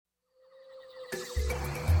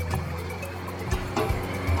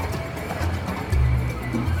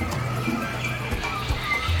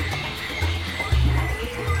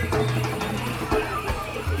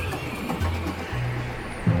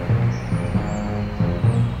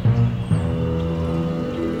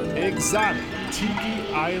Exotic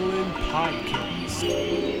Tiki Island Podcast.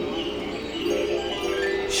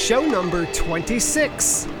 Show number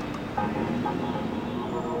 26.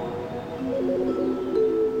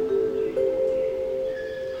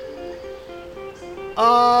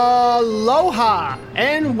 Aloha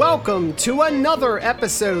and welcome to another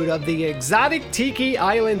episode of the Exotic Tiki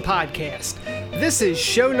Island Podcast. This is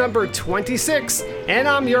show number 26 and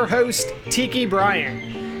I'm your host, Tiki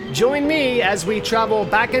Brian. Join me as we travel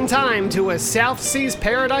back in time to a South Seas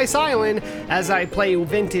paradise island as I play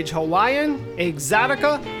vintage Hawaiian,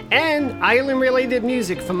 exotica, and island-related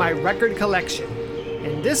music from my record collection.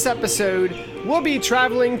 In this episode, we'll be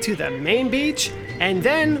traveling to the main beach, and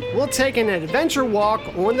then we'll take an adventure walk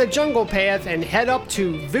on the jungle path and head up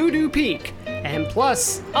to Voodoo Peak. And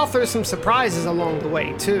plus, I'll throw some surprises along the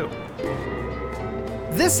way too.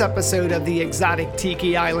 This episode of the Exotic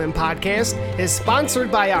Tiki Island Podcast is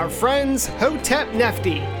sponsored by our friends Hotep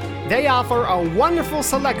Nefti. They offer a wonderful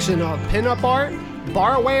selection of pinup art,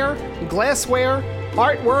 barware, glassware,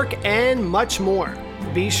 artwork, and much more.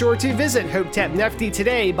 Be sure to visit Hotep Nefti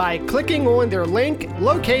today by clicking on their link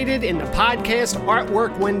located in the podcast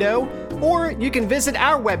artwork window, or you can visit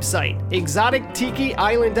our website,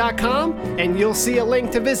 exotictikiisland.com, and you'll see a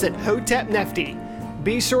link to visit Hotep Nefti.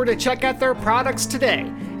 Be sure to check out their products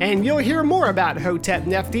today, and you'll hear more about Hotep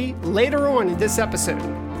Nefti later on in this episode.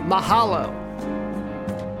 Mahalo.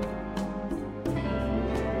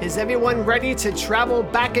 Is everyone ready to travel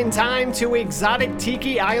back in time to Exotic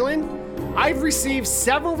Tiki Island? I've received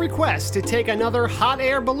several requests to take another hot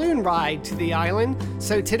air balloon ride to the island,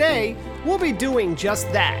 so today we'll be doing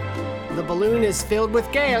just that. The balloon is filled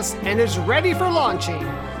with gas and is ready for launching.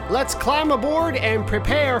 Let's climb aboard and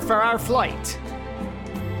prepare for our flight.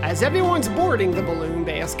 As everyone's boarding the balloon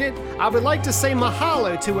basket, I would like to say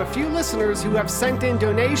mahalo to a few listeners who have sent in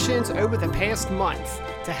donations over the past month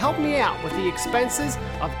to help me out with the expenses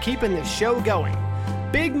of keeping the show going.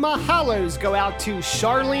 Big mahalos go out to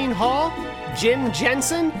Charlene Hall, Jim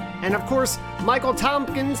Jensen, and of course, Michael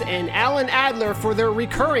Tompkins and Alan Adler for their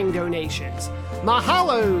recurring donations.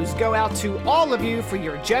 Mahalos go out to all of you for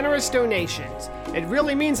your generous donations. It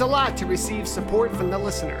really means a lot to receive support from the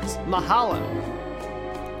listeners. Mahalo.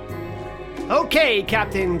 Okay,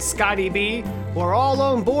 Captain Scotty B, we're all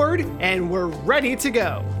on board and we're ready to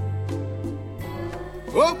go.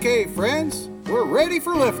 Okay, friends, we're ready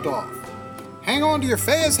for liftoff. Hang on to your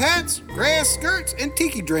fez hats, grass skirts, and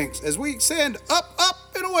tiki drinks as we ascend up, up,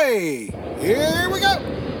 and away. Here we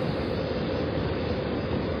go.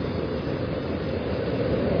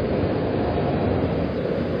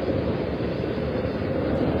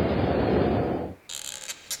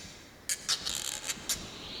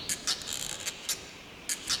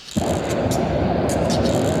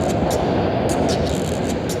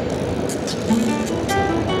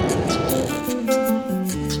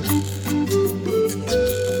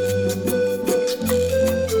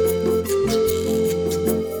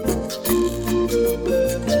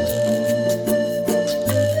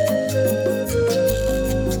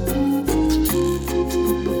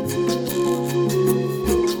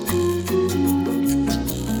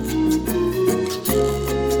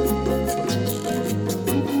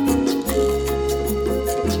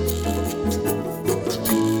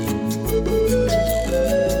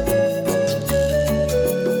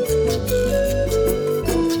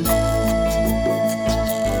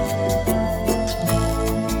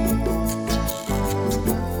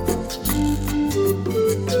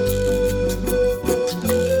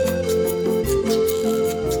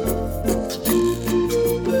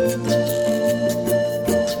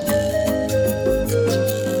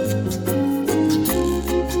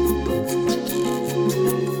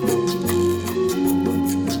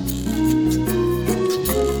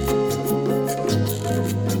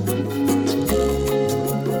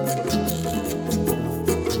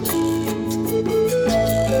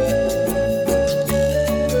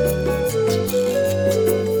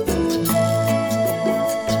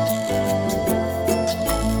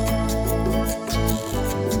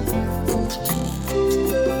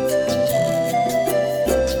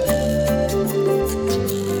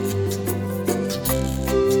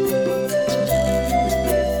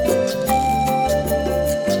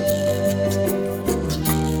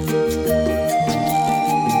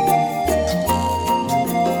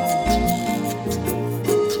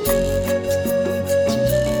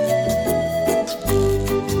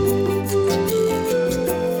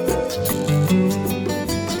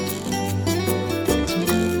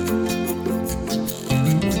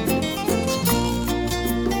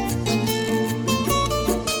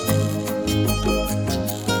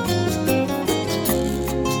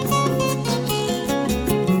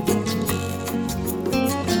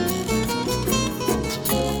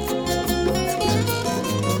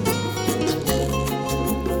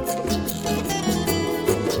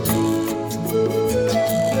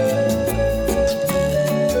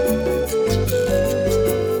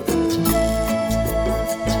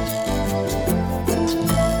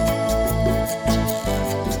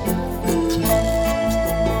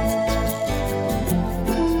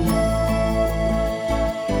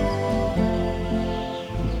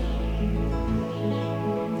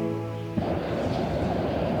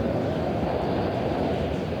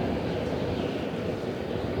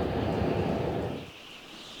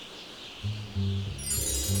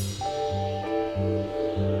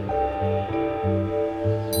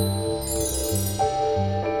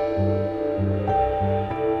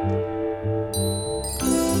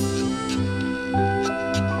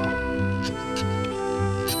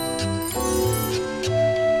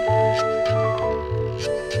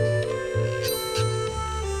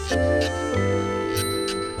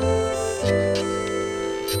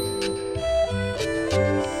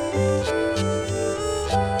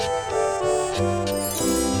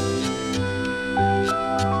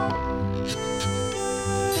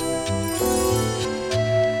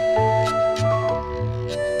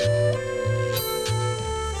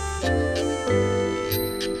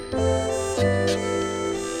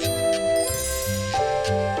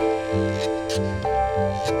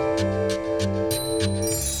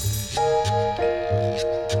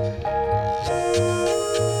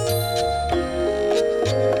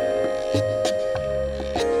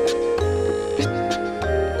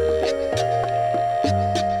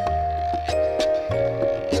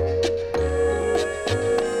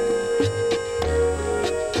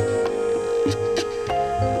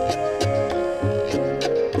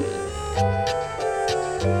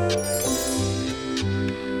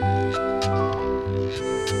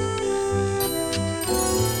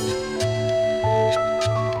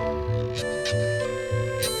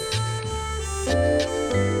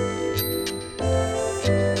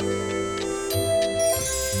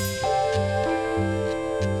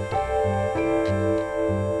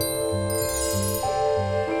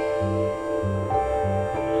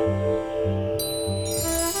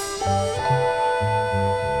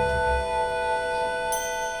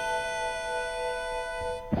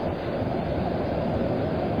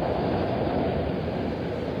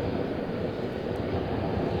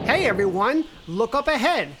 Hey everyone, look up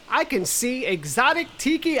ahead. I can see Exotic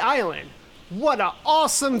Tiki Island. What an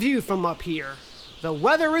awesome view from up here. The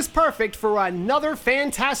weather is perfect for another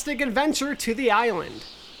fantastic adventure to the island.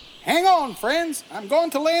 Hang on, friends. I'm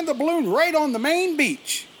going to land the balloon right on the main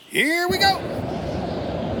beach. Here we go.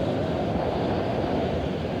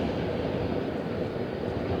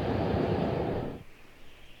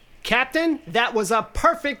 Captain, that was a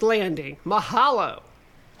perfect landing. Mahalo.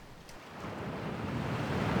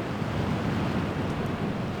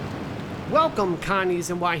 Welcome, Connies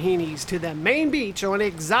and Wahinis, to the main beach on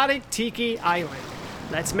Exotic Tiki Island.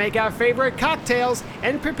 Let's make our favorite cocktails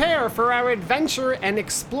and prepare for our adventure and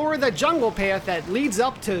explore the jungle path that leads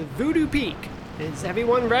up to Voodoo Peak. Is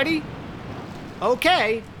everyone ready?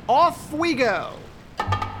 Okay, off we go.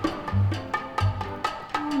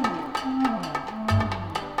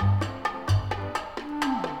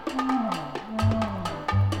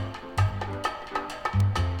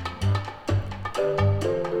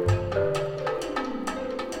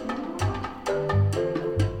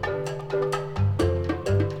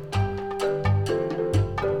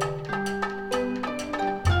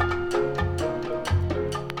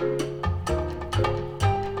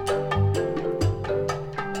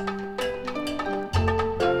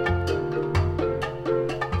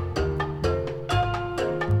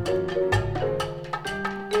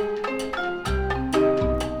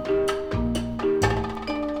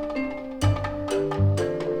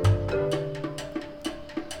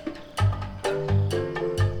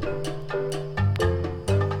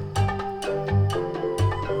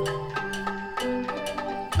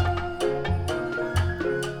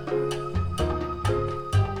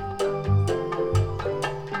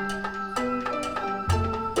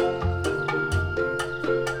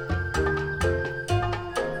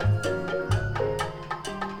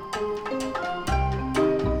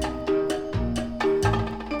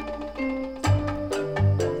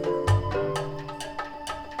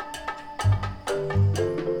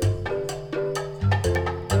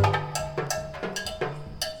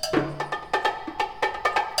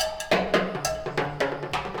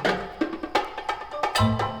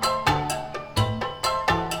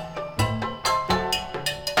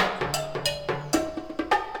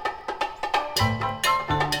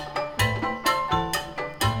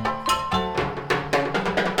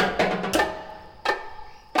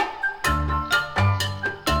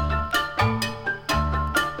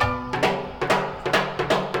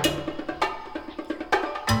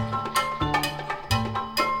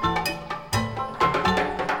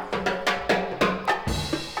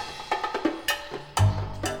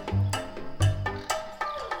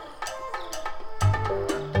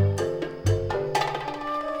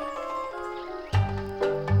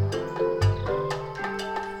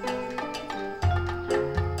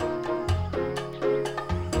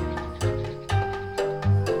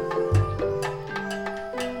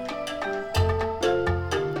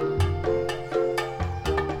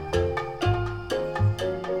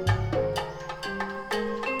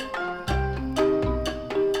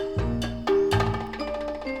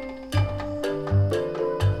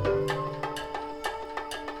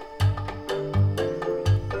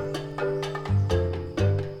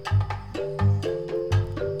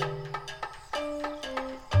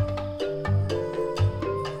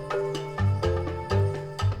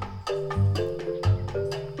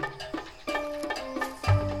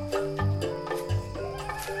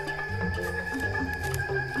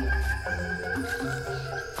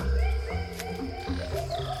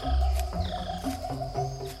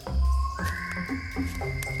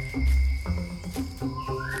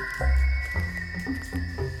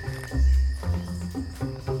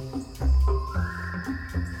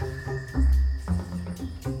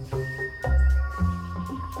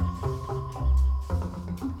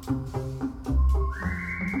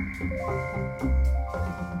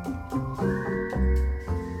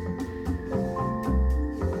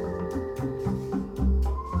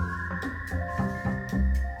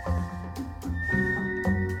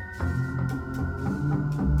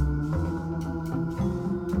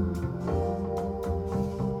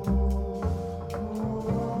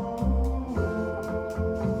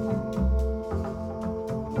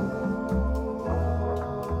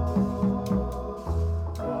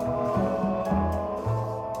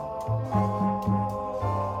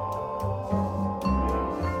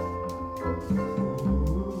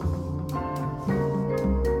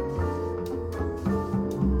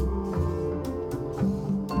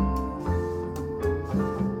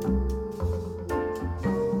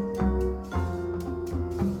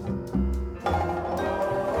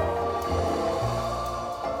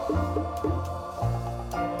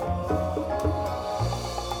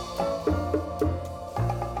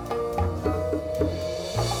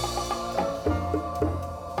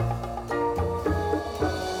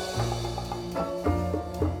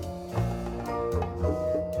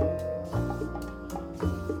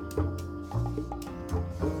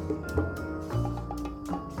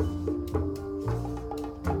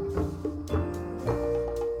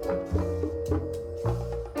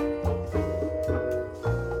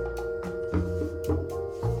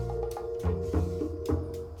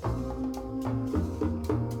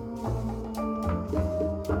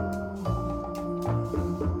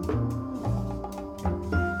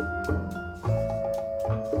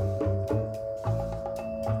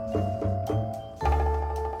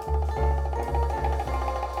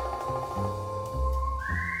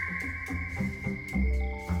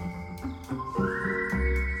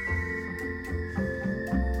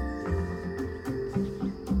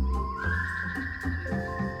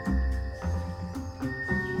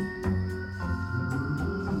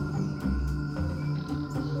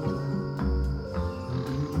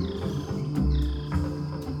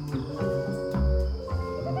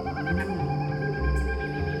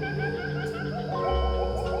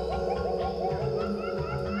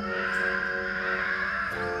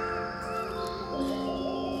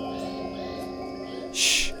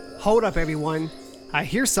 Hold up, everyone. I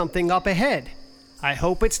hear something up ahead. I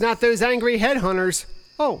hope it's not those angry headhunters.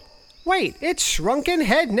 Oh, wait, it's Shrunken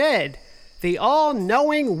Head Ned, the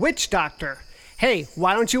all-knowing witch doctor. Hey,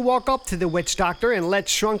 why don't you walk up to the witch doctor and let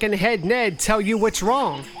Shrunken Head Ned tell you what's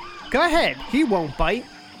wrong? Go ahead, he won't bite.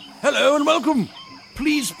 Hello and welcome.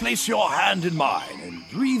 Please place your hand in mine and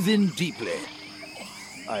breathe in deeply.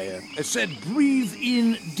 I said breathe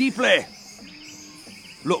in deeply.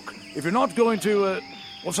 Look, if you're not going to,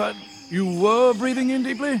 what's that? You were breathing in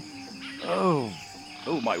deeply? Oh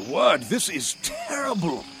my word, this is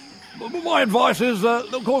terrible. My advice is,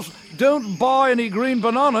 of course, don't buy any green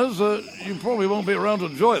bananas. You probably won't be around to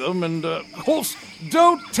enjoy them. And, of course,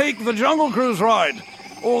 don't take the Jungle Cruise ride.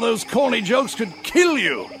 All those corny jokes could kill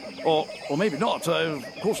you. Or maybe not. Of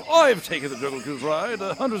course, I've taken the Jungle Cruise ride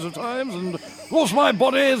hundreds of times, and of course my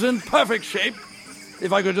body is in perfect shape.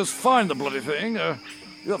 If I could just find the bloody thing.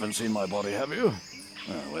 You haven't seen my body, have you?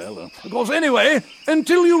 Of course, anyway,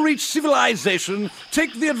 until you reach civilization,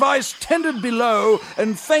 take the advice tendered below,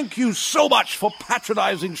 and thank you so much for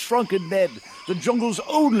patronizing Shrunken Ned, the jungle's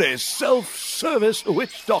only self-service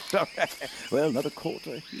witch doctor. Well, another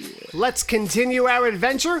quarter here. Let's continue our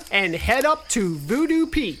adventure and head up to Voodoo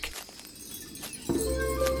Peak.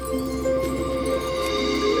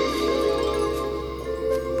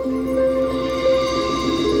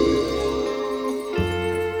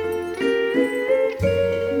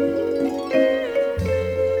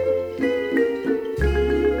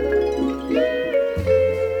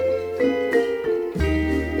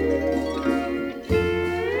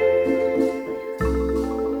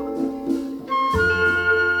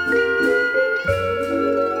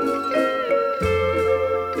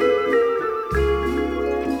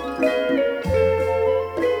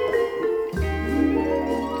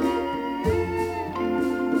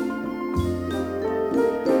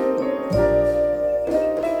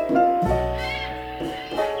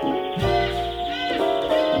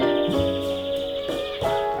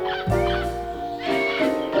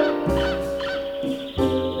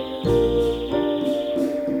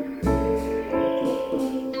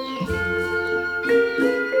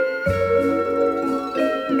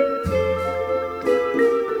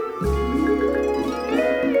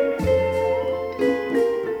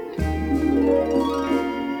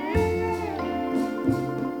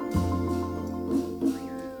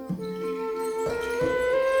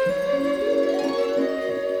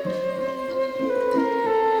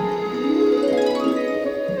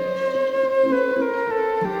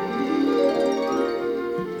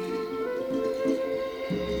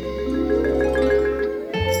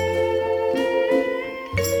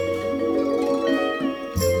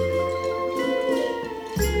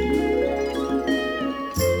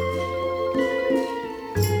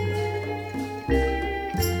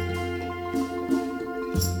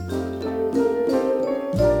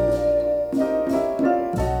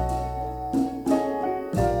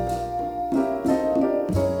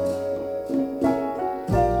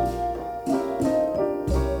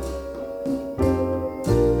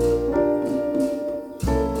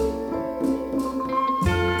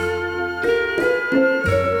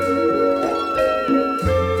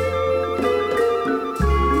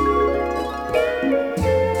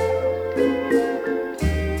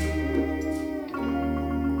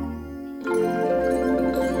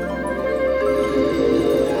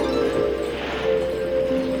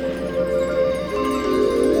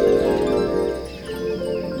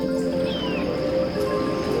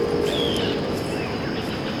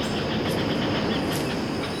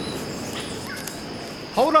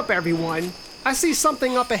 Hold up, everyone. I see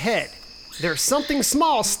something up ahead. There's something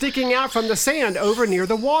small sticking out from the sand over near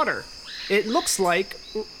the water. It looks like...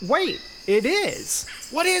 Wait, it is.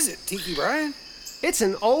 What is it, Tiki Brian? It's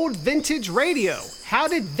an old vintage radio. How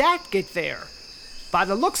did that get there? By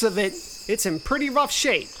the looks of it, it's in pretty rough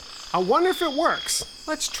shape. I wonder if it works.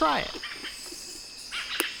 Let's try it.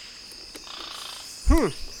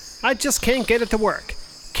 I just can't get it to work.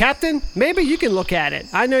 Captain, maybe you can look at it.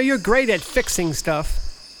 I know you're great at fixing stuff.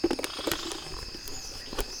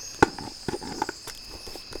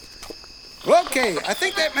 Okay, I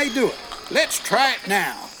think that may do it. Let's try it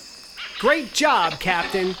now. Great job,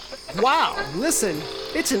 Captain. Wow, listen,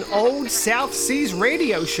 it's an old South Seas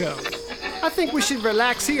radio show. I think we should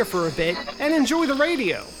relax here for a bit and enjoy the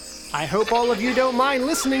radio. I hope all of you don't mind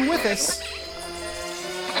listening with us.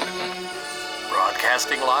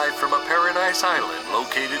 Broadcasting live from a paradise island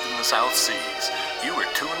located in the South Seas, you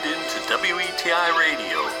are tuned in to WETI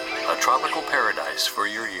Radio, a tropical paradise for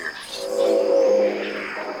your ears.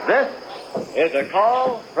 This is a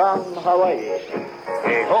call from Hawaii.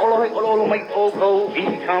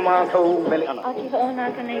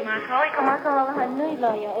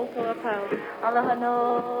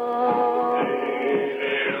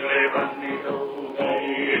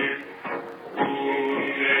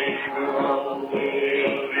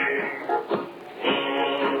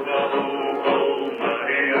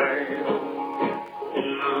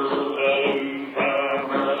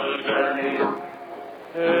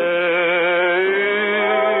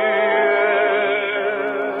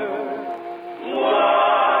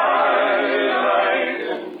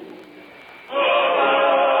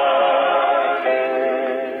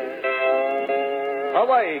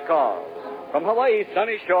 Hawaii calls. From Hawaii's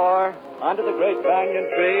sunny shore, under the great banyan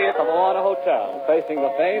tree at the Moana Hotel, facing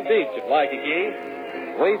the famed beach of Waikiki,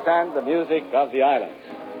 we send the music of the islands.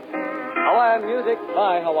 Hawaiian music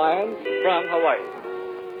by Hawaiians from Hawaii.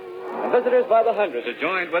 And visitors by the hundreds are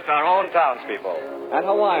joined with our own townspeople and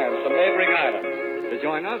Hawaiians from neighboring islands to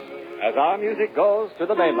join us as our music goes to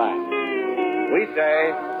the mainland. We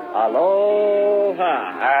say aloha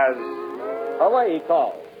as Hawaii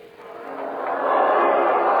calls.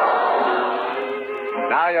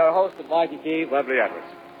 Now your host at Waikiki, Webley Edwards.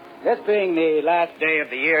 This being the last day of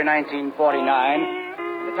the year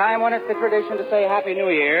 1949, the time when it's the tradition to say Happy New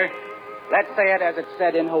Year, let's say it as it's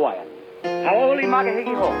said in Hawaiian. Hau'oli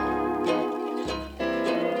makahiki ho.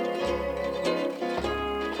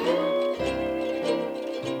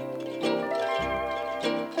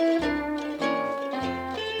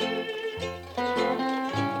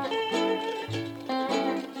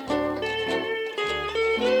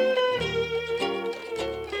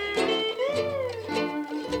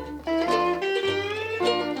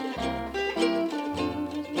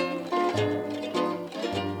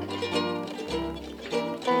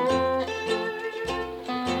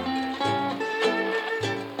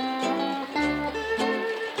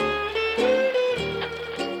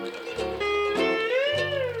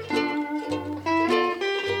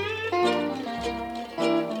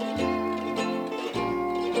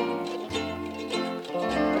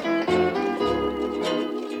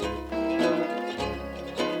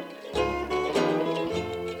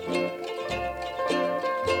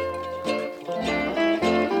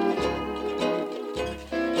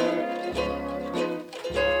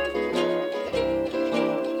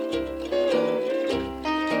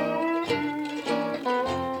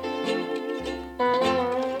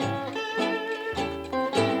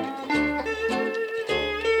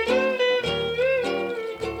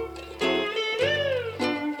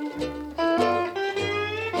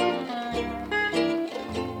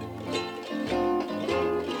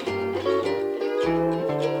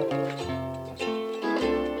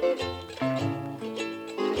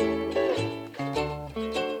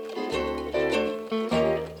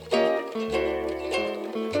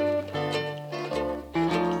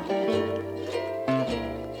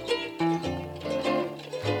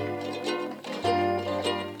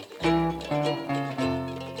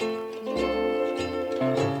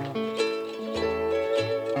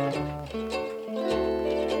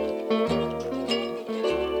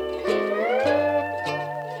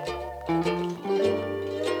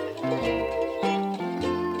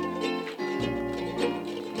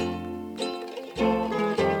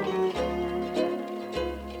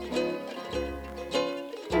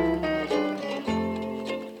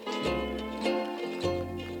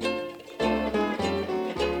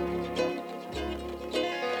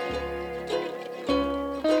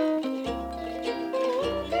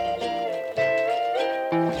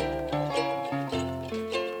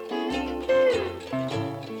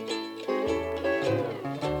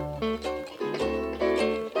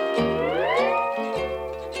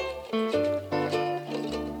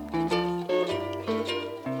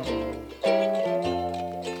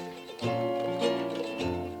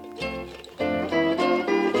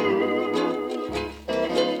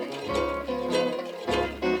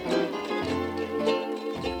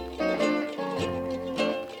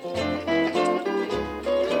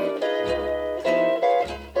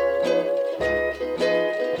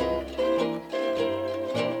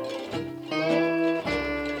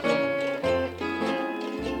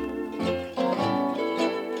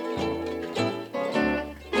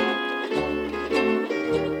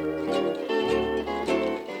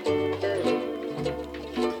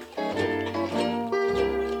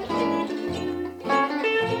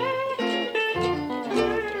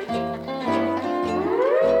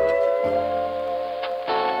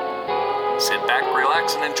 Sit back,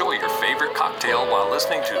 relax, and enjoy your favorite cocktail while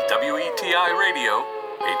listening to WETI Radio,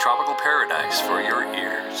 a tropical paradise for your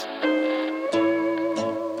ears.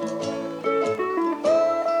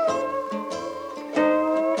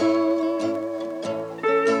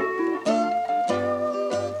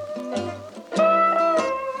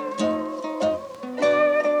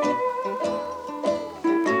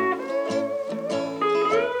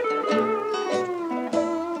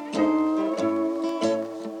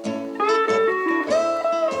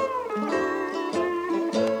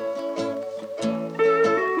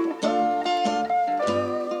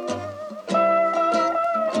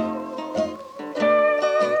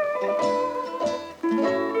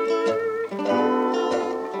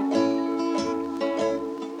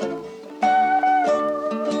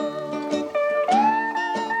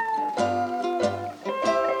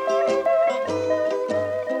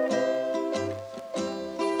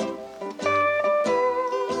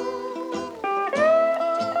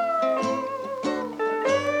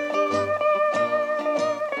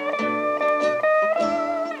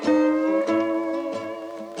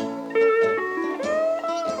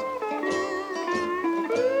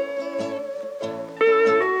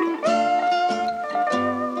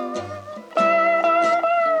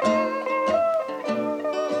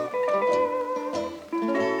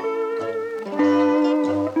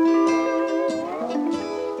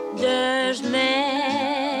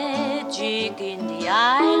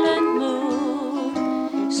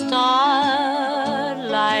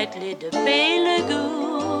 brightly the Bay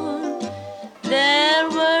Lagoon. There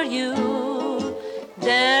were you,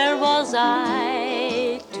 there was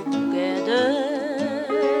I together.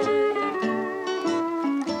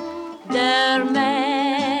 Their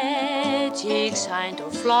magic sign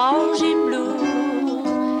of flowers in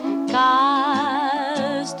bloom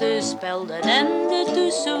cast a spell that ended too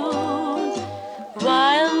soon,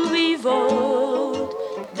 while we vowed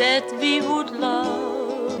that we would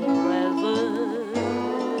love forever.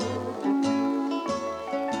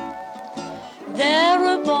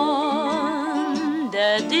 There upon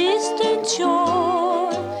the distant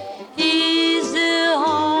shore is the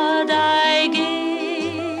heart I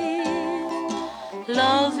gave,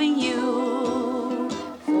 loving you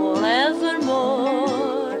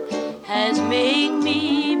forevermore has made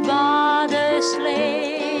me but a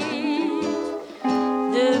slave.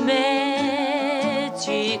 The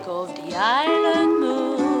magic of the island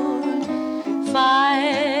moon,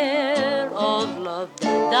 fire of love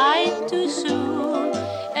that died too soon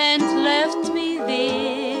and left me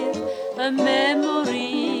with a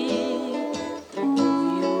memory of you.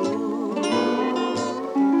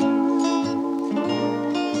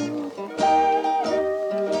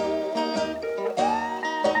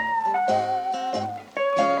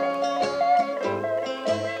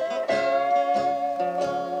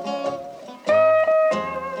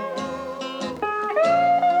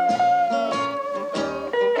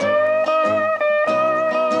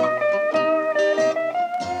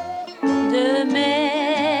 The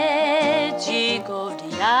magic of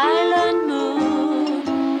the island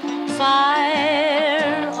moon,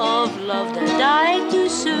 fire of love that died too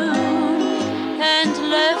soon and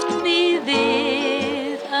left me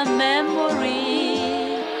with a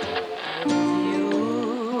memory of you.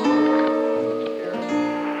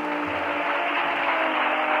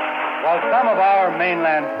 Well, some of our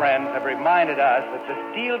mainland friends have reminded us that the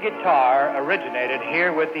steel guitar originated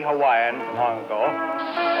here with the Hawaiians long ago,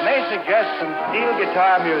 and they suggest some steel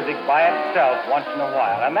guitar music by itself once in a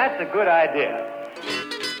while, and that's a good idea.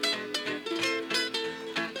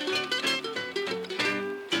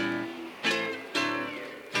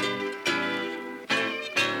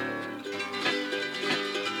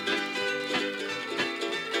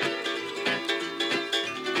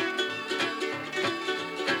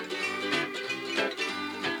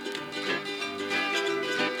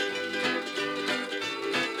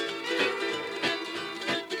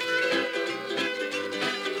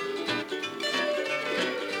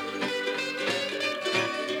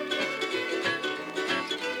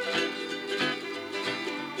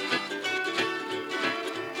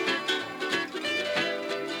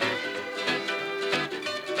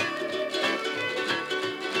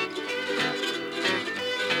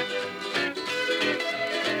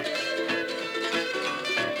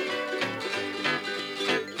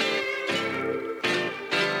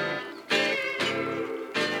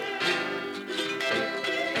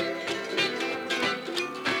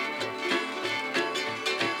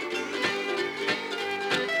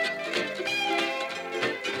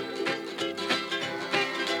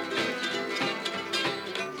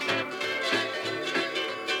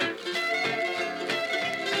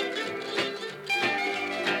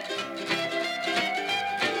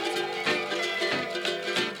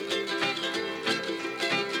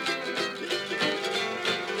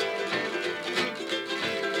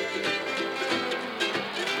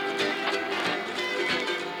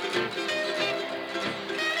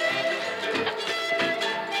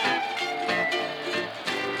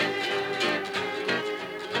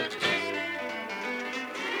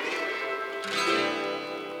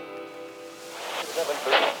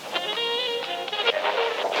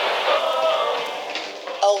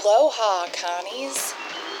 Aloha, Connies.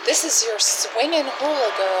 This is your swingin'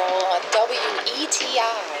 hula girl on WETI,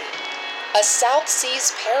 a South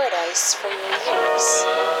Seas paradise for your ears.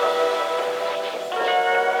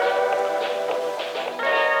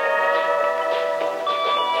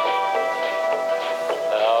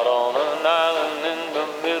 Out on an island in the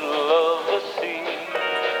middle of the sea,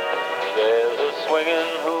 there's a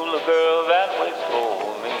swinging hula girl that waits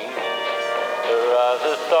for me. Her eyes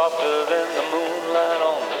are softer than the moonlight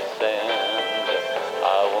on the sand.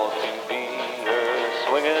 I want to be her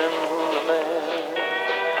swinging hula man.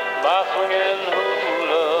 My swinging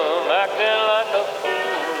hula, acting like a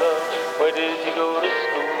fool. Where did you go to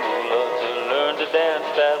school to learn to dance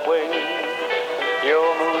that way? Your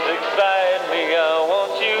moves excite me, I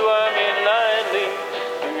want you, I'm in nightly.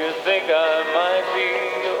 Do you think I might be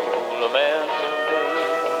a hula man someday?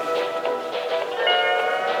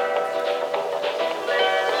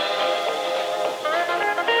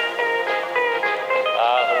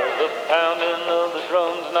 I heard the pounding of the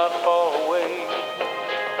drums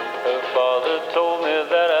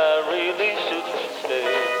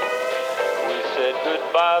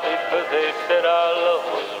goodbye because they said our love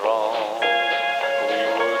was wrong. We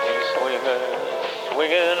were two swingers,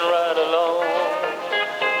 swinging right along.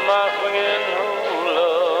 My swinging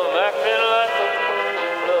hula, acting like a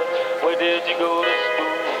fool. Where did you go to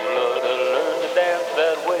school to learn to dance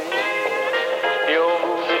that way? Your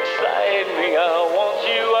moves excite me, I want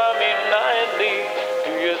you, I mean nightly.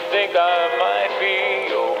 Do you think I might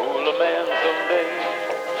be your hula man someday?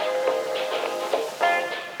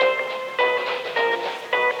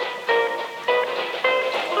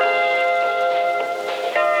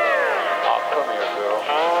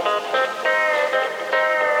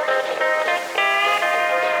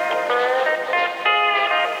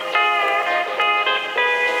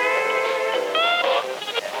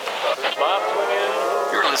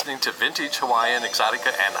 Listening to vintage Hawaiian,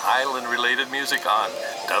 exotica, and island-related music on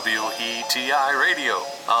WETI Radio.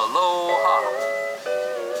 Aloha!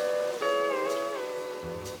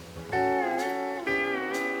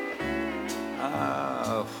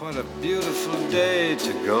 Ah, what a beautiful day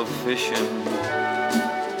to go fishing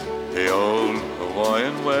the old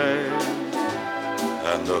Hawaiian way.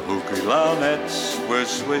 And the hukilau nets were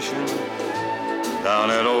swishing down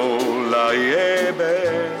at old Laie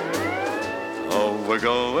Bay. Oh, we're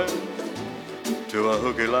going to a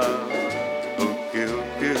hukilau, hooky,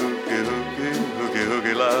 hooky, hooky, hooky, hooky,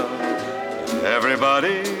 hukilau.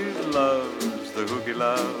 Everybody loves the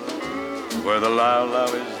hukilau, where the laulau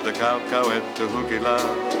is the cow at the hukilau.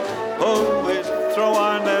 Oh, we throw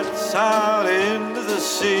our nets out into the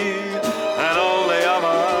sea, and all the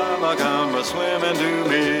ama come a-swimming to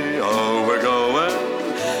me. Oh, we're going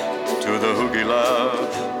to the hukilau,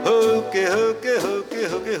 hooky, hooky, hooky,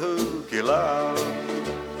 hooky, hooky, lau.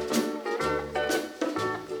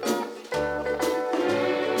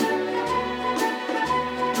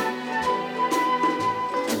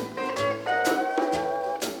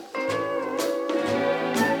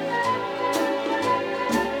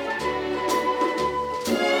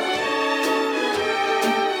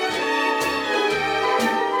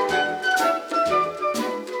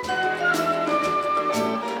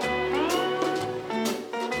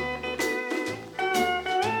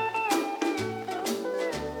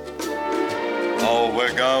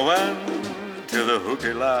 We're going to the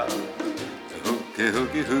hukilau, hooky,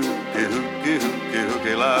 hooky, hooky, hooky, hooky,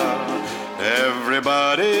 hukilau.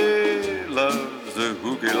 Everybody loves the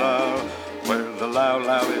hukilau, where the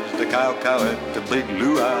laulau is the cow at the big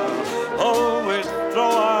luau. Oh, we throw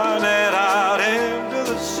our net out into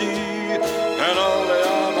the sea, and all the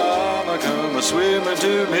ama come a-swimming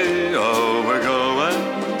to me. Oh, we're going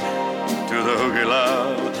to the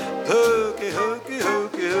hukilau, hooky, hooky,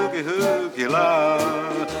 hooky, hooky, hooky, lau.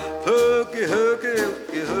 Hooky, hooky,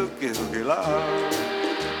 hooky, hooky, hooky, lau.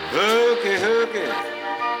 Hooky, hooky,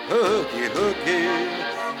 hooky, hooky,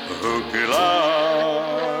 hooky, lau.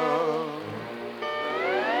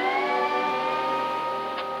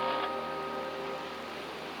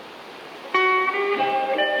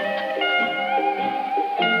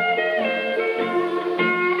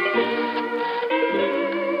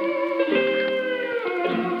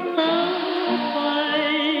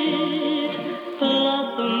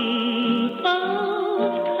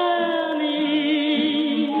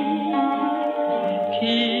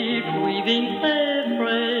 Keep weaving their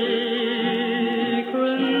fragrance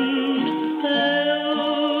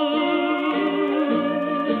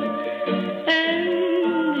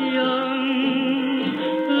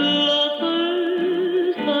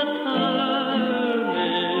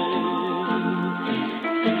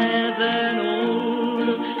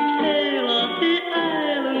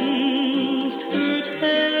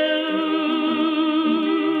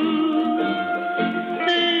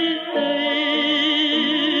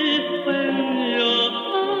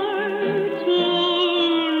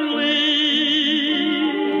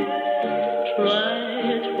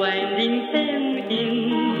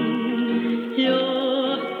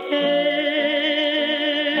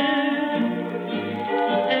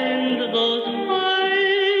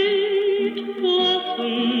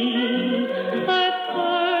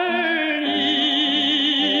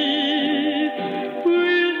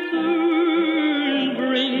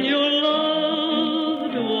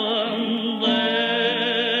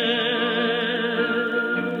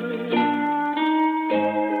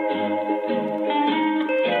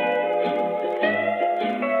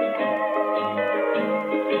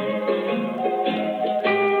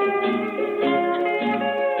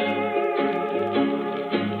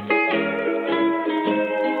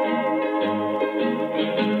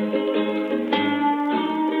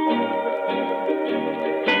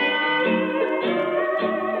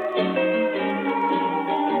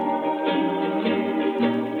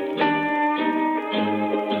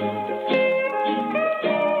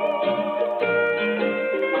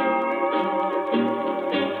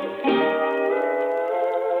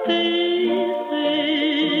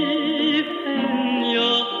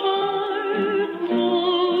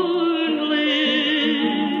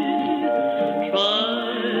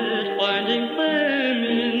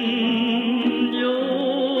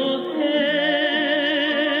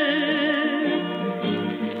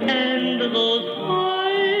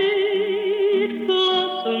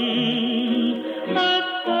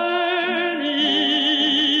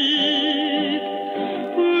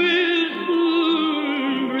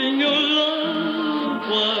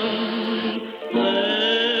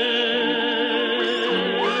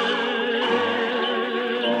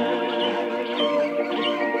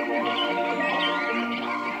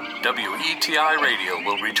WETI Radio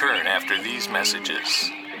will return after these messages.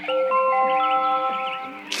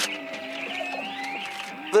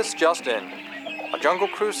 This just in. A Jungle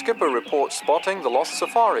Cruise skipper reports spotting the lost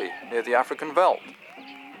safari near the African Veldt.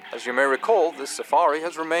 As you may recall, this safari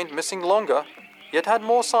has remained missing longer, yet had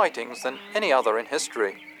more sightings than any other in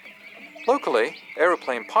history. Locally,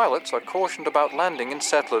 aeroplane pilots are cautioned about landing in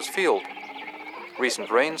Settlers Field. Recent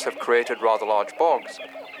rains have created rather large bogs,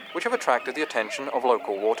 which have attracted the attention of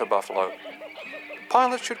local water buffalo.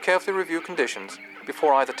 Pilots should carefully review conditions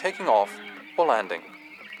before either taking off or landing.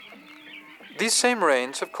 These same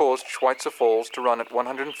rains have caused Schweitzer Falls to run at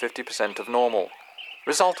 150% of normal,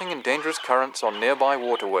 resulting in dangerous currents on nearby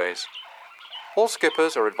waterways. All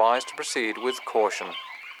skippers are advised to proceed with caution.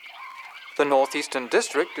 The Northeastern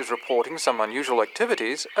District is reporting some unusual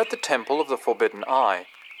activities at the Temple of the Forbidden Eye.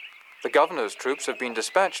 The governor's troops have been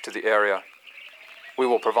dispatched to the area. We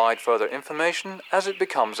will provide further information as it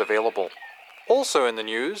becomes available. Also in the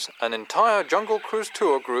news, an entire Jungle Cruise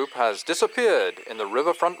tour group has disappeared in the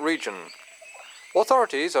riverfront region.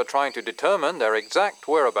 Authorities are trying to determine their exact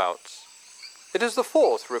whereabouts. It is the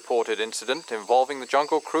fourth reported incident involving the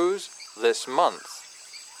Jungle Cruise this month.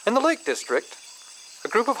 In the Lake District, a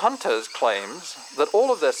group of hunters claims that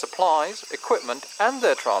all of their supplies, equipment, and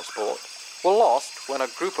their transport were lost when a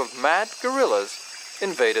group of mad gorillas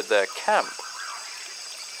invaded their camp.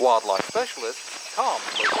 Wildlife specialist calmed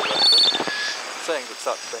local residents, saying that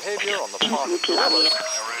such behavior on the part of gorillas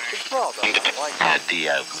is rather unlikely.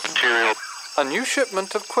 A new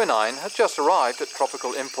shipment of quinine has just arrived at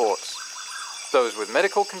Tropical Imports. Those with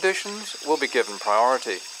medical conditions will be given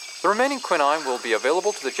priority. The remaining quinine will be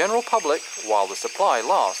available to the general public while the supply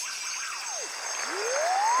lasts.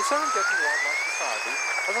 The Serengeti Wildlife Society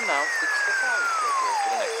has announced its safari schedule for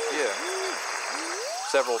the next year.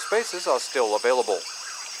 Several spaces are still available.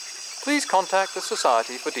 Please contact the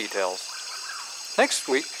Society for details. Next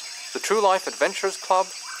week, the True Life Adventurers Club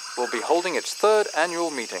will be holding its third annual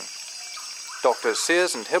meeting. Drs.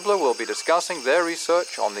 Sears and Hibbler will be discussing their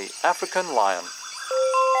research on the African lion.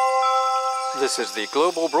 This is the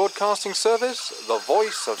Global Broadcasting Service, the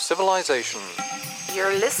voice of civilization.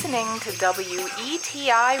 You're listening to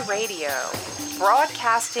WETI Radio,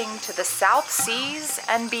 broadcasting to the South Seas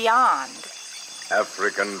and beyond.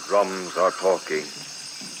 African drums are talking.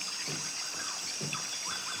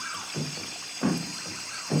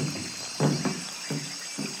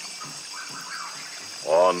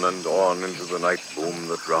 On and on into the night boom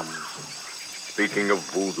the drums, speaking of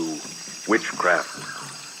voodoo,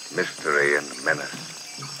 witchcraft, mystery, and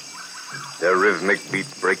menace. Their rhythmic beat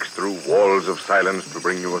breaks through walls of silence to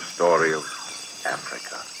bring you a story of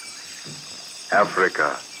Africa.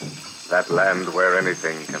 Africa, that land where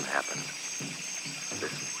anything can happen.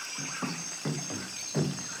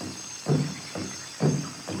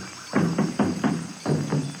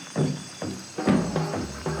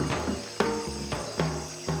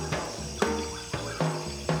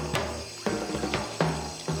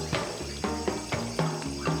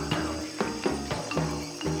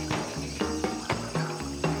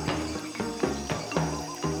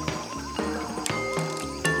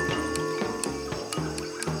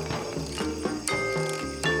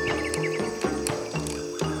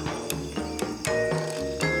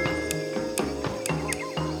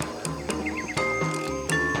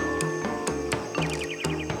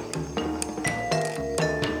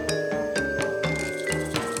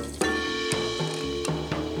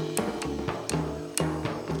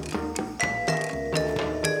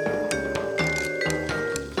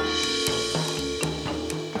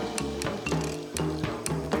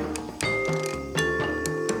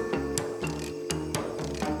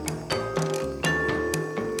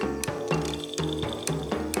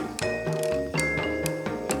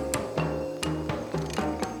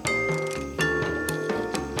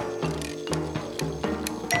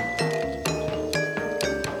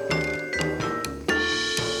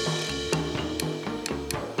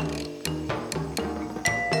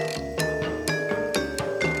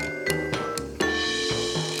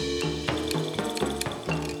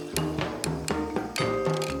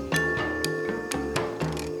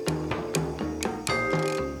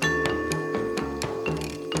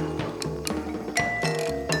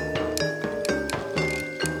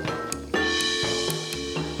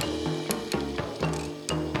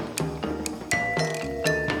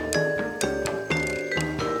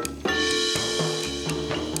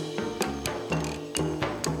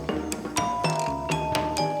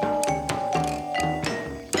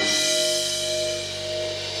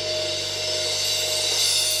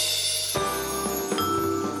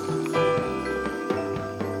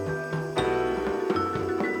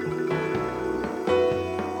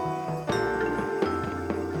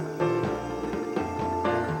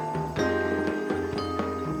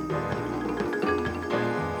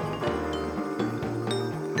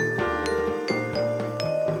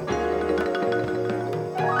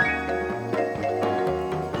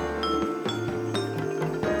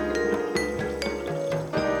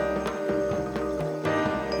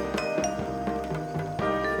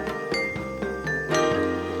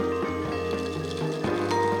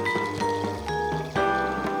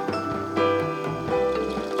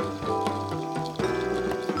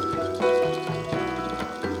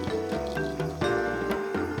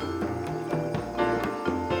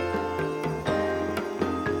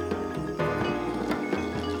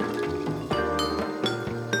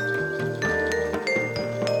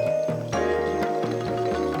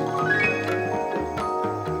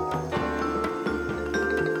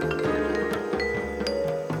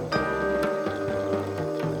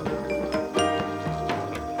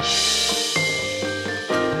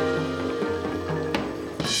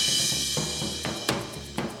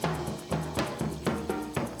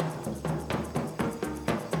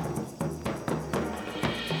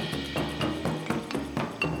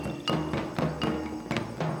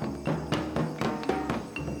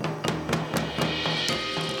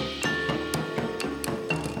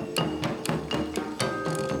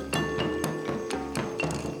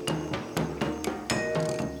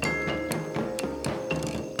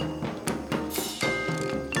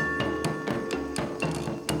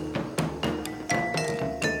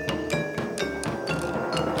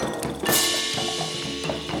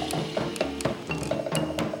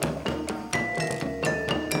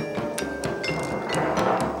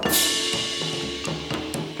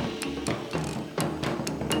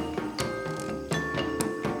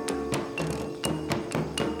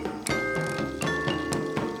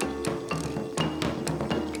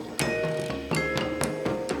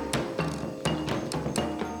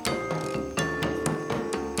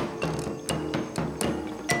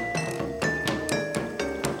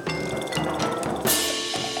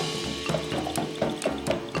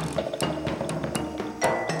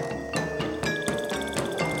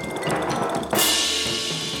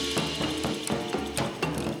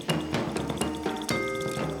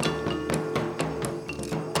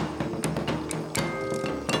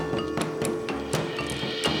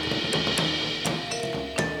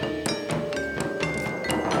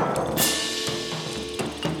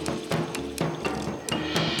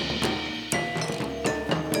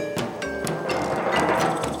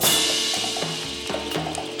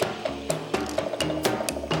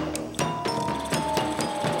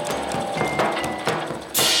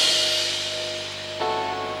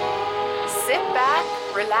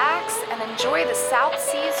 relax and enjoy the South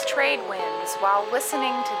Seas trade winds while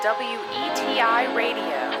listening to WETI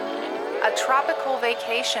Radio, a tropical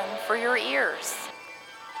vacation for your ears.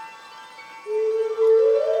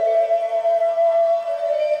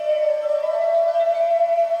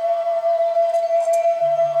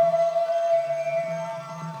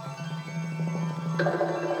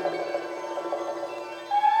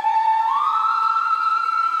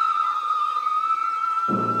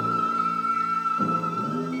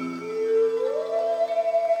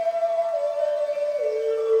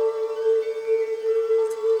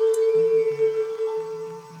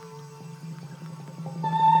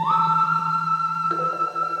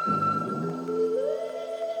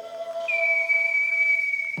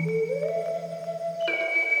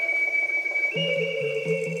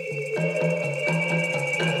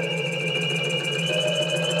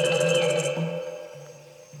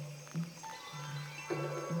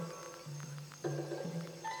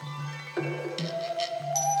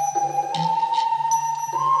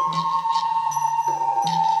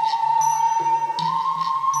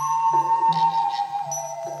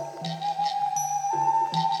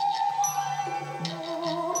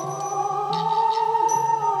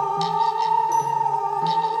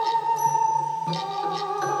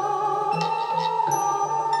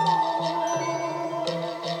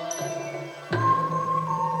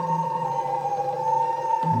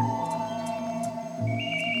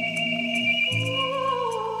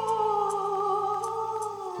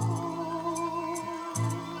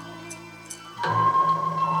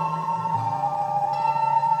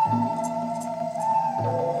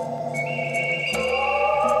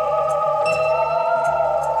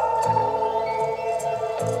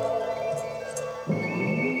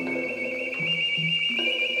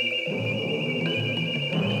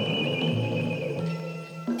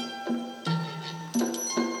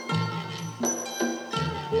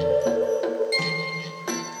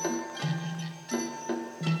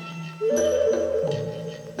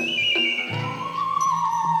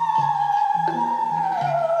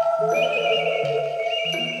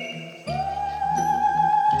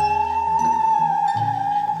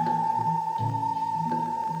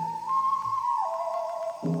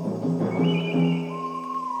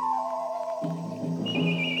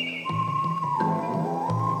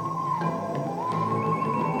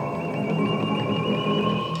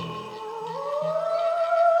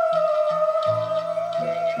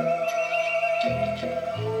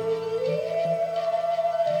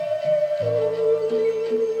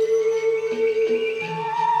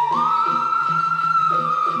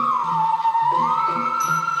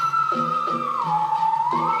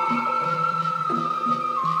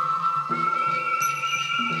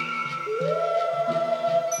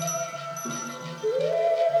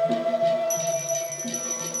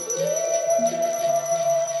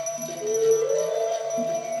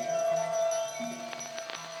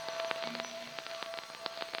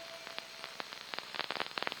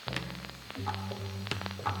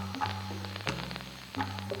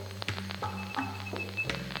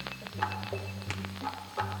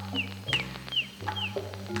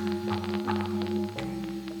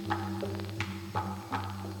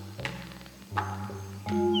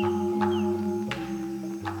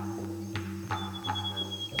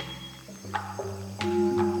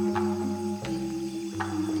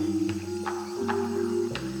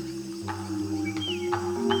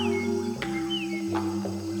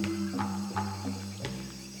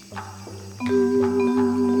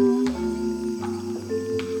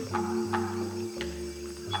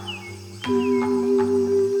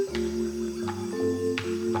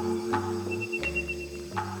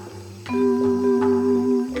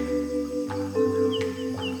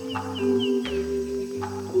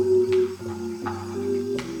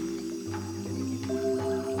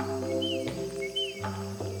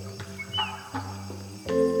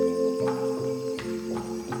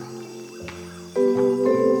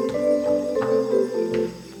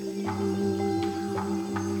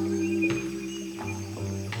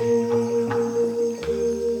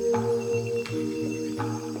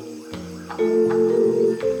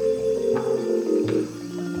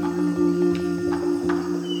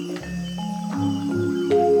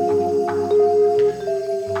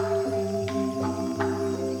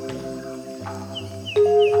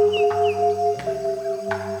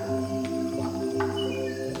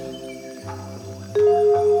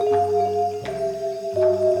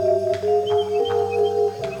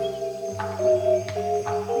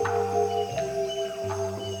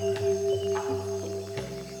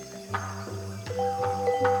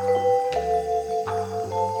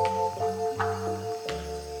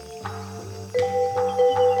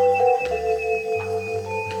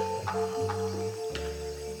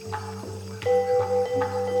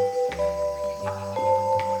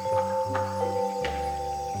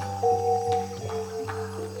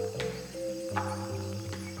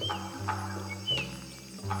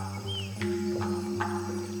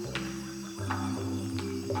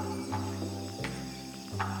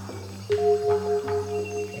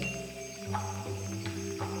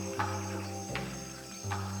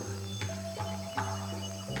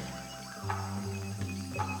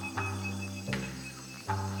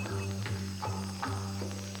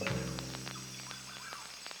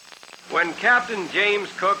 When Captain James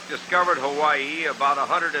Cook discovered Hawaii about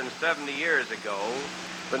 170 years ago,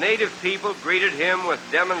 the native people greeted him with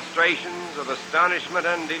demonstrations of astonishment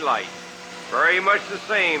and delight, very much the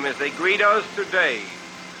same as they greet us today,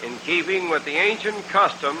 in keeping with the ancient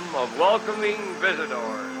custom of welcoming visitors.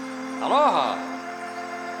 Aloha!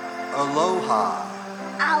 Aloha.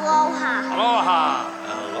 Aloha. Aloha!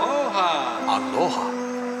 Aloha! Aloha.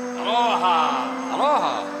 Aloha!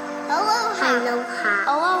 Aloha! Aloha. Aloha.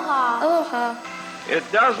 Aloha. Aloha. It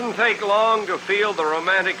doesn't take long to feel the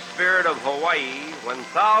romantic spirit of Hawaii when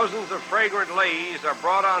thousands of fragrant leis are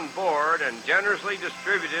brought on board and generously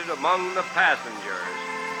distributed among the passengers.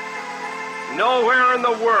 Nowhere in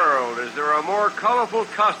the world is there a more colorful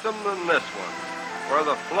custom than this one, where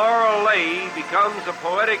the floral lei becomes a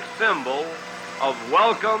poetic symbol of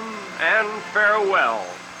welcome and farewell.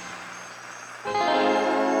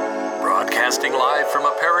 Broadcasting live from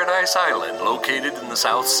a paradise island located in the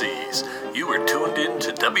South Seas, you are tuned in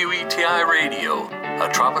to WETI Radio, a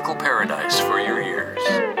tropical paradise for your ears.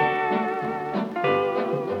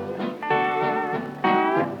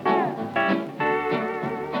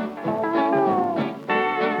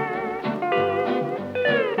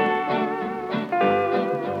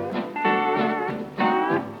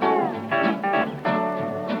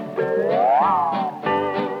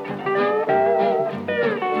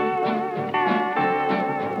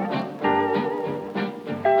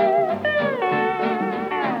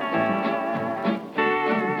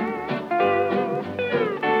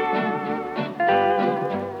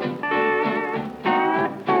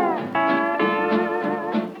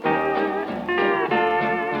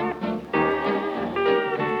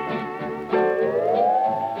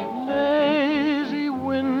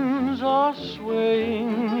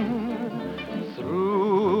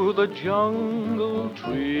 Jungle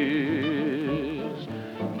trees,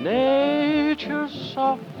 nature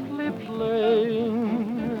softly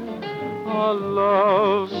playing a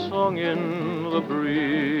love song in the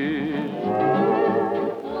breeze.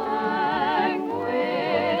 Languid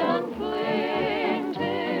and plaintive,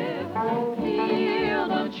 hear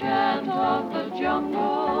the chant of the jungle.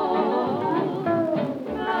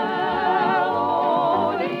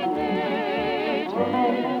 Melody native,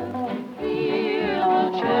 hear the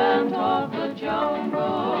chant of the jungle,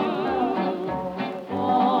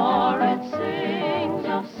 for it sings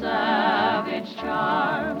of savage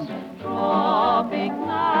charms, dropping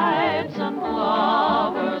knives and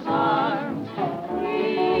lovers' arms,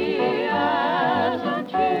 free as a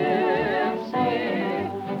gypsy,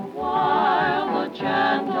 while the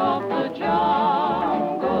chant of the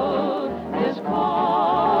jungle is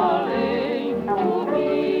calling to me.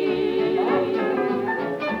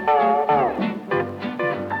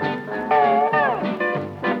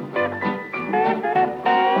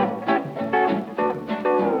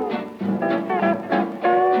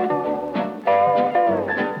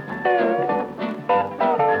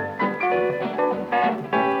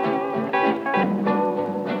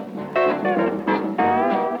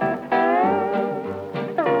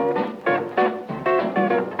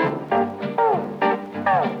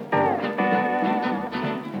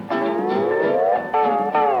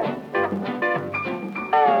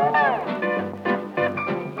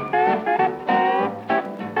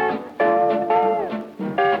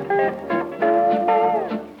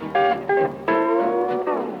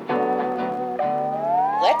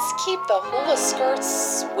 Let's keep the hula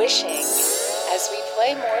skirts swishing as we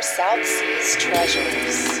play more South Seas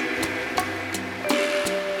treasures.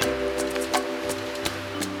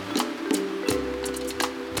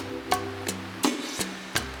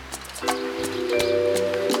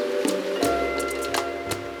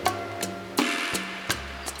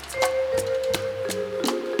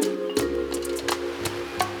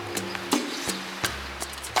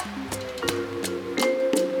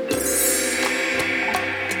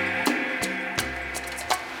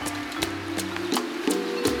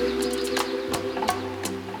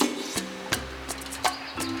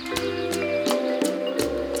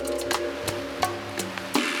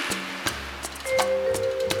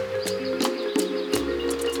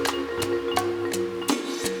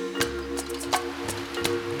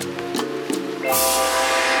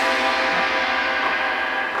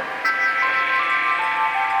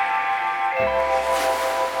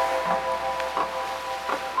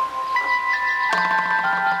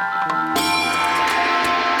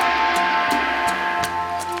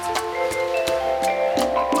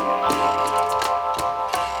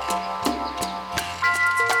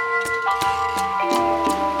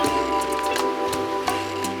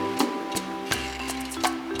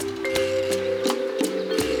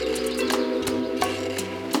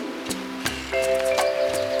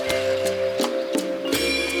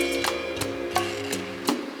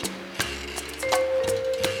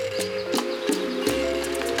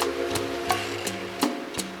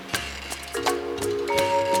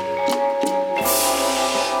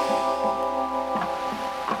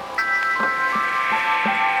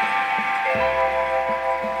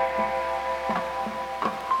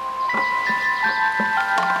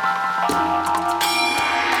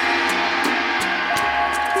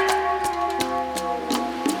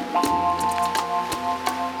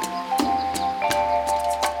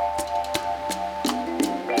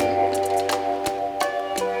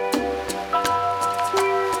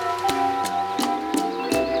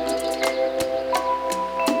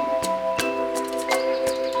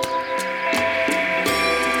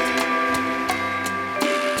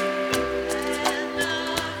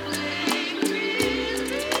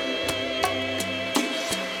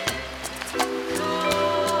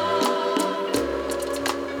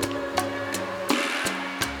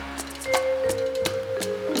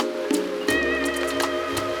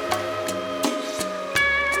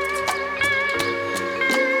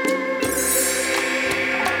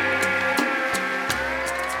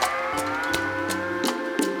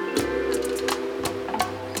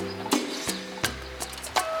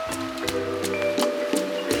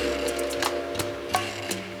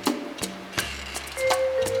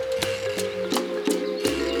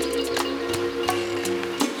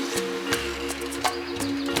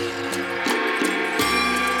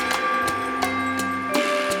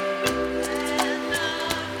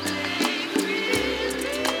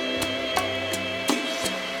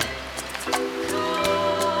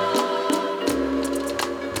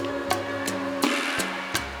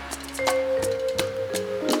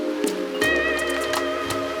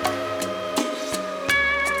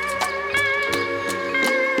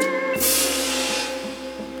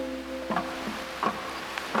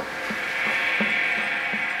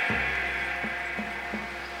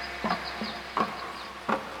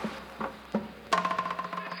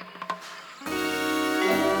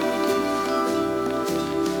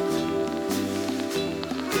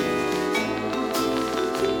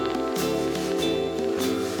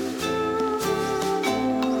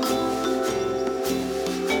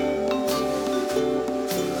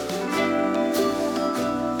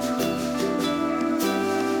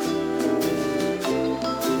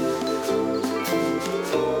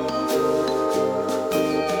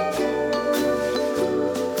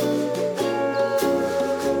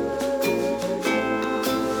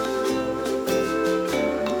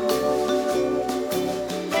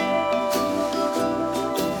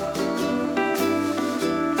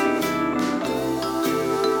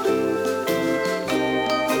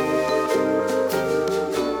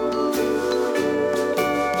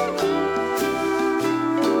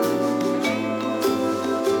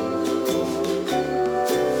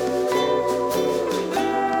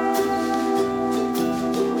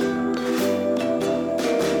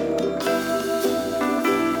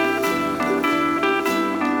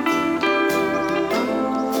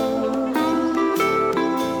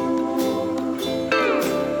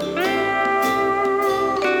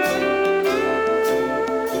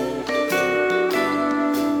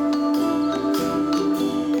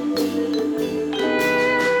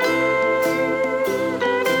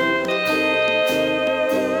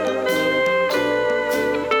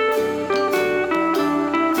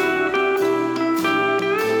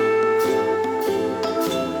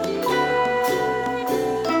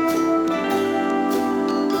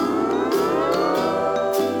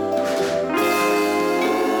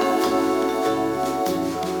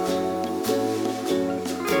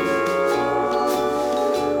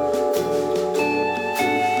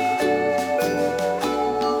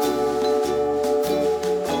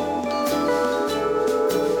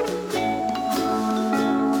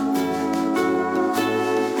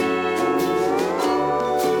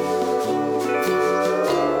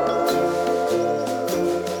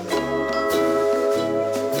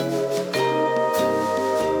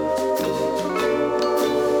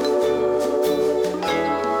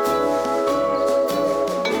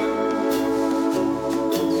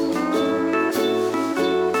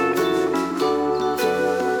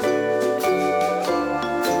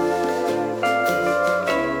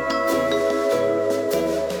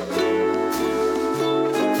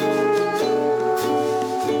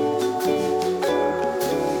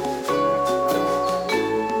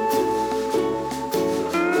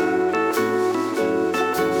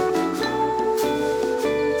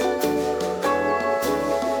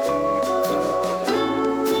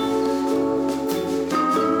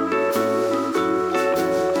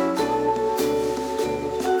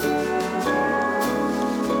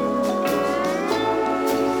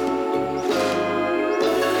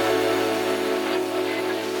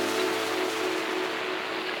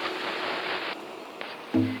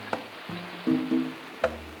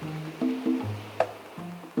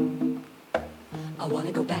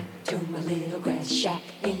 wanna go back to my little grass shack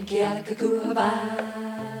in Kealakekua,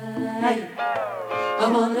 Hawaii. I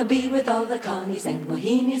wanna be with all the Connies and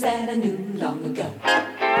Wahinis that I knew long ago.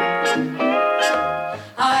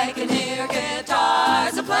 I can hear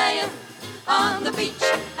guitars a-playing on the beach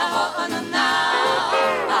now.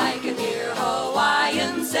 I can hear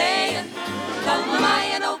Hawaiians saying,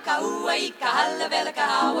 Kalamayan o kaua I ka halavelaka,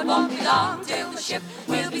 how it won't be long till the ship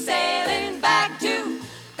will be sailing back to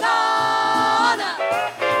Kona,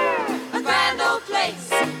 a grand old place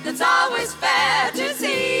that's always fair to see.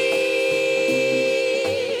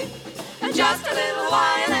 And just a little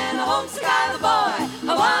Hawaiian and a homesick island boy,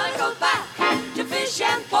 I wanna go back to fish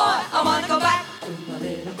and poi. I wanna go back to my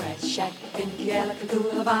little grass shack in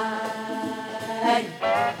Kealakekua, Hawaii,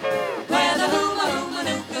 where the huma huma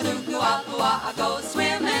nuku nuku apua go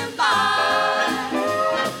swimming by,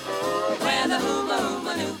 where the huma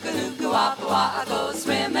huma nuku nuku apua go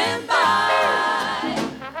swimming by.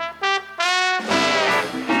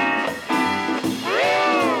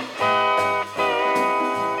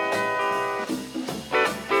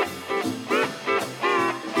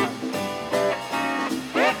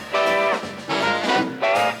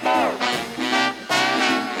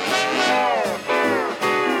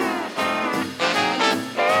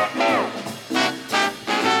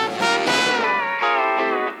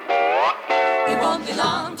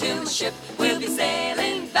 Ship will be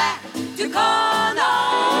sailing back to Kona,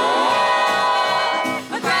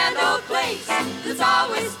 a grand old place that's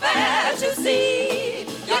always fair to see.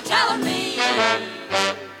 You're telling me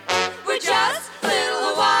we're just little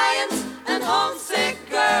Hawaiians and homesick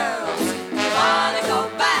girls. I wanna go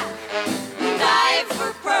back and dive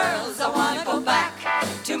for pearls. I wanna go back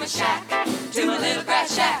to my shack, to my little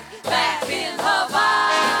grass shack back in Hawaii.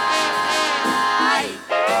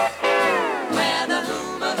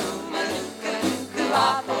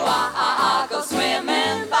 Go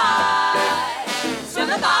swimming by,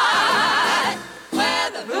 where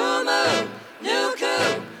the humu, nuku,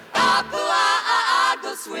 apua,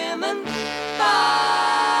 go swimming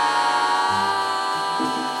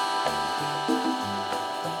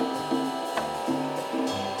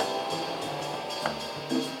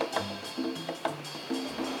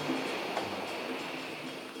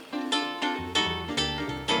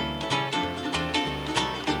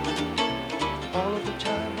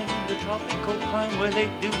where they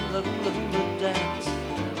do the hula hula dance.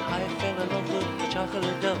 I fell in love with the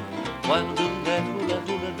chocolate dove while doing that hula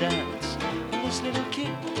hula dance. And this little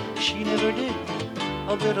kid, she never did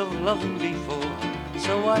a bit of loving before.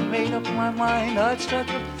 So I made up my mind I'd start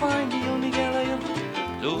to find the only gal I ever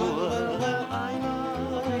do. Well, I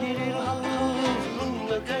know a pretty little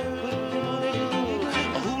hula girl,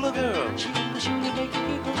 a hula girl. She make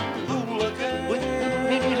people hula girl with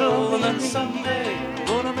little, and then someday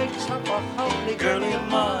gonna make stop a holy girlie of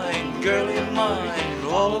mine, girlie of mine.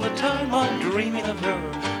 All of the time I'm dreaming of her,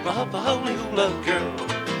 my holy hula girl.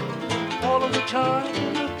 All of the time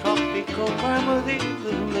the tropical climb with the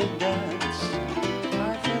hula dance.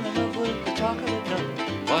 I fell in love with the chocolate dove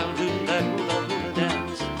while doing that hula hula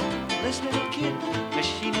dance. This little kid,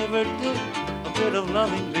 she never did a bit of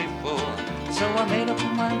loving before. So I made up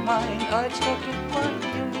my mind I'd start to find the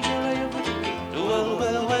only girl I ever do. Well,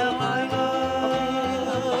 well, well, I love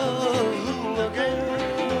hula girl,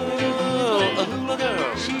 a hula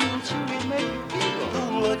girl. She'll truly make people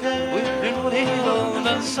hula girl. With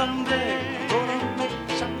and someday gonna make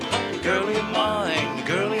some girlie of mine,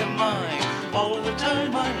 girlie of mine. All the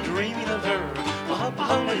time I'm dreaming of her, a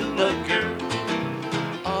hula girl.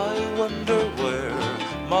 I wonder where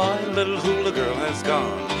my little hula girl has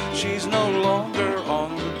gone. She's no longer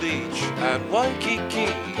on the beach at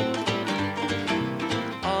Waikiki.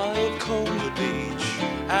 I've combed the beach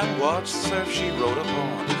and watched the surf she rode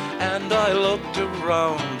upon, and I looked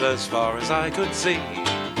around as far as I could see.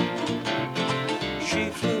 She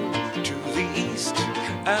flew to the east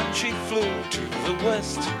and she flew to the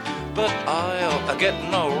west, but I'll get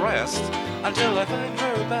no rest until I find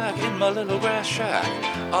her back in my little grass shack.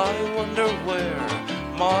 I wonder where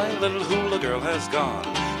my little hula girl has gone.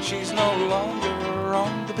 She's no longer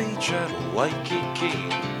on the beach at Waikiki.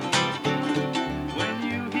 When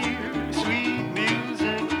you hear sweet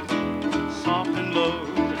music, soft and low,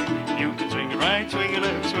 you can swing it right, swing it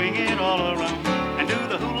left, swing it all around, and do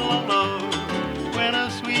the hula low. When a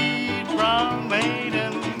sweet brown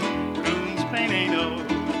maiden croons plain-a-no,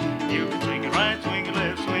 you can swing it right, swing it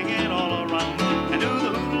left, swing it all around, and do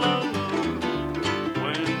the hula low.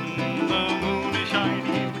 When the moon is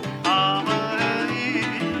shining,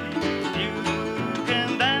 you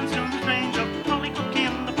can dance to the strains of Polly Cook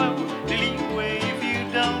in the boat. Believe me, if you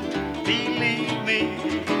don't believe me,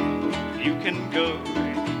 you can go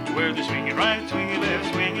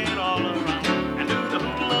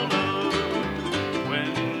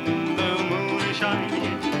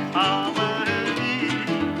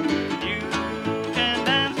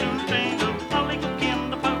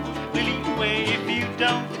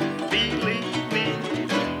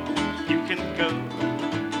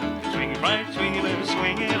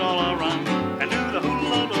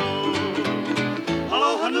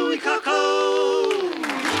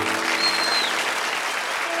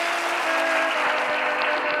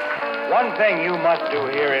thing you must do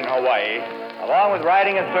here in Hawaii, along with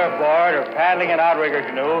riding a surfboard or paddling an outrigger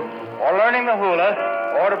canoe or learning the hula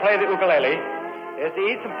or to play the ukulele, is to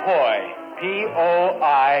eat some poi,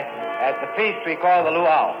 P-O-I, at the feast we call the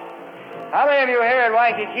luau. How many of you here at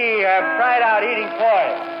Waikiki have tried out eating poi?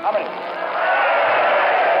 How many? Oh,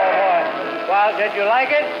 boy. Well, did you like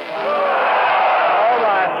it? All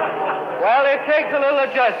right. Well, it takes a little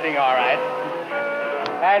adjusting, all right.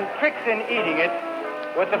 And tricks in eating it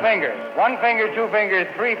with the fingers. 1 finger, 2 fingers,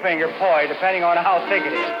 3 finger poi, depending on how thick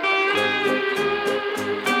it is.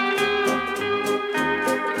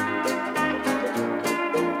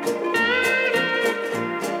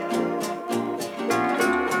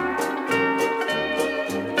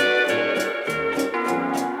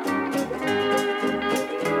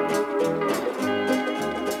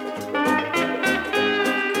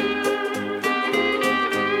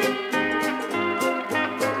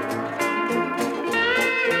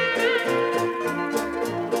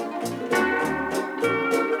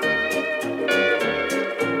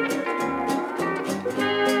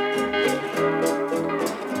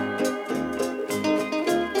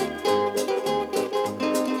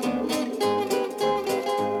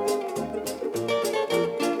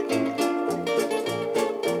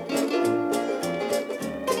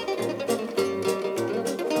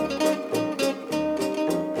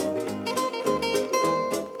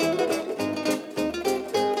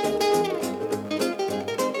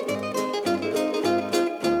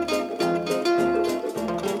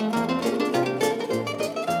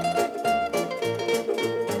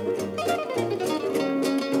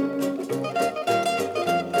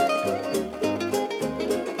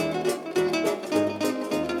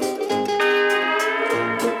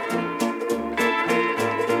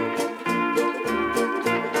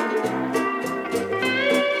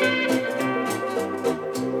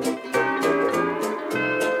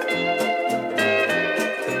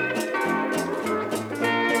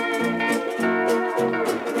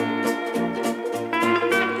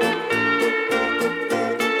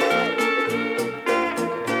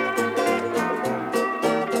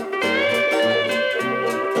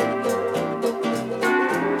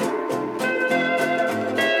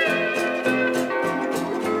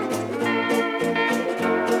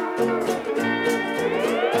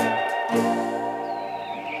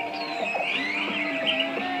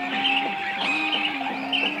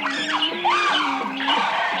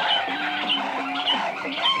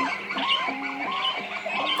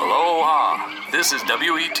 This is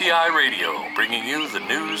WETI Radio, bringing you the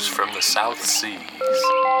news from the South Seas.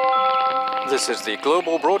 This is the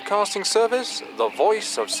Global Broadcasting Service, the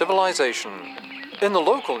voice of civilization. In the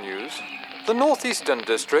local news, the Northeastern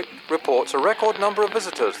District reports a record number of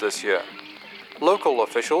visitors this year. Local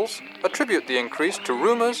officials attribute the increase to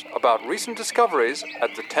rumors about recent discoveries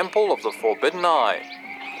at the Temple of the Forbidden Eye.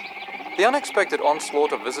 The unexpected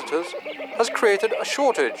onslaught of visitors has created a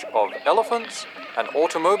shortage of elephants and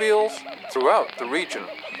automobiles throughout the region.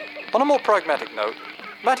 On a more pragmatic note,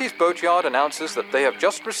 Matty's Boatyard announces that they have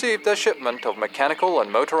just received their shipment of mechanical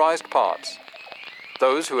and motorized parts.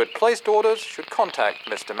 Those who had placed orders should contact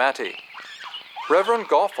Mr. Matty. Reverend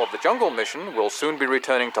Goff of the Jungle Mission will soon be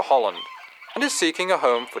returning to Holland and is seeking a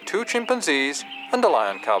home for 2 chimpanzees and a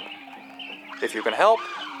lion cub. If you can help,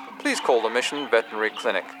 please call the Mission Veterinary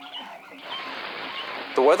Clinic.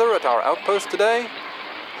 The weather at our outpost today?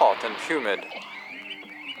 Hot and humid.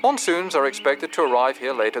 Monsoons are expected to arrive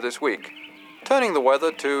here later this week, turning the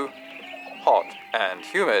weather to hot and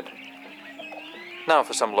humid. Now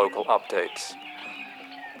for some local updates.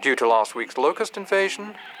 Due to last week's locust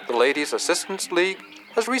invasion, the Ladies' Assistance League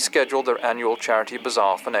has rescheduled their annual charity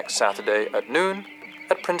bazaar for next Saturday at noon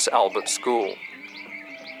at Prince Albert School.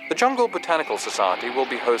 The Jungle Botanical Society will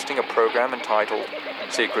be hosting a program entitled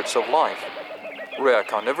Secrets of Life. Rare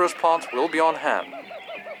carnivorous plants will be on hand.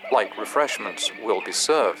 Light refreshments will be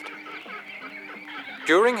served.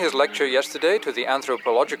 During his lecture yesterday to the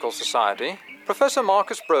Anthropological Society, Professor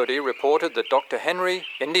Marcus Brody reported that Dr. Henry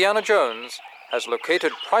Indiana Jones has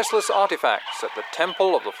located priceless artifacts at the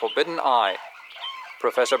Temple of the Forbidden Eye.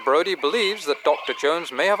 Professor Brody believes that Dr.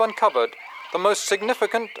 Jones may have uncovered the most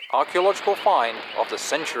significant archaeological find of the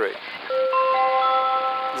century.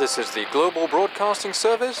 This is the Global Broadcasting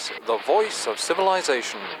Service, the voice of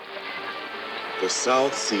civilization. The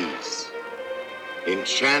South Seas,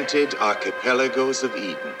 enchanted archipelagos of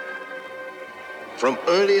Eden. From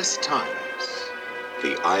earliest times,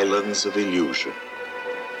 the islands of illusion.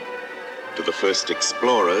 To the first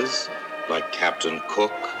explorers, like Captain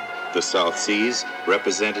Cook, the South Seas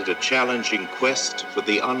represented a challenging quest for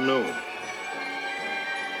the unknown.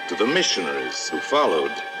 To the missionaries who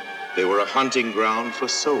followed, they were a hunting ground for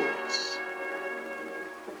souls,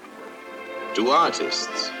 To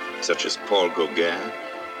artists such as Paul Gauguin,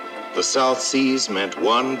 the South Seas meant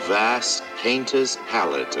one vast painter's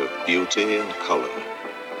palette of beauty and color.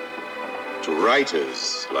 To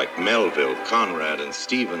writers like Melville, Conrad, and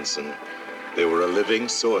Stevenson, they were a living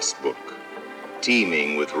source book,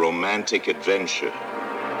 teeming with romantic adventure.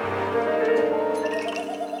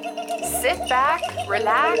 Sit back,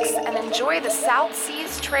 relax, and enjoy the South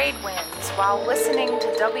Seas trade winds while listening to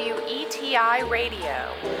WETI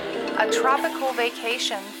Radio, a tropical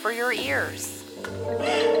vacation for your ears.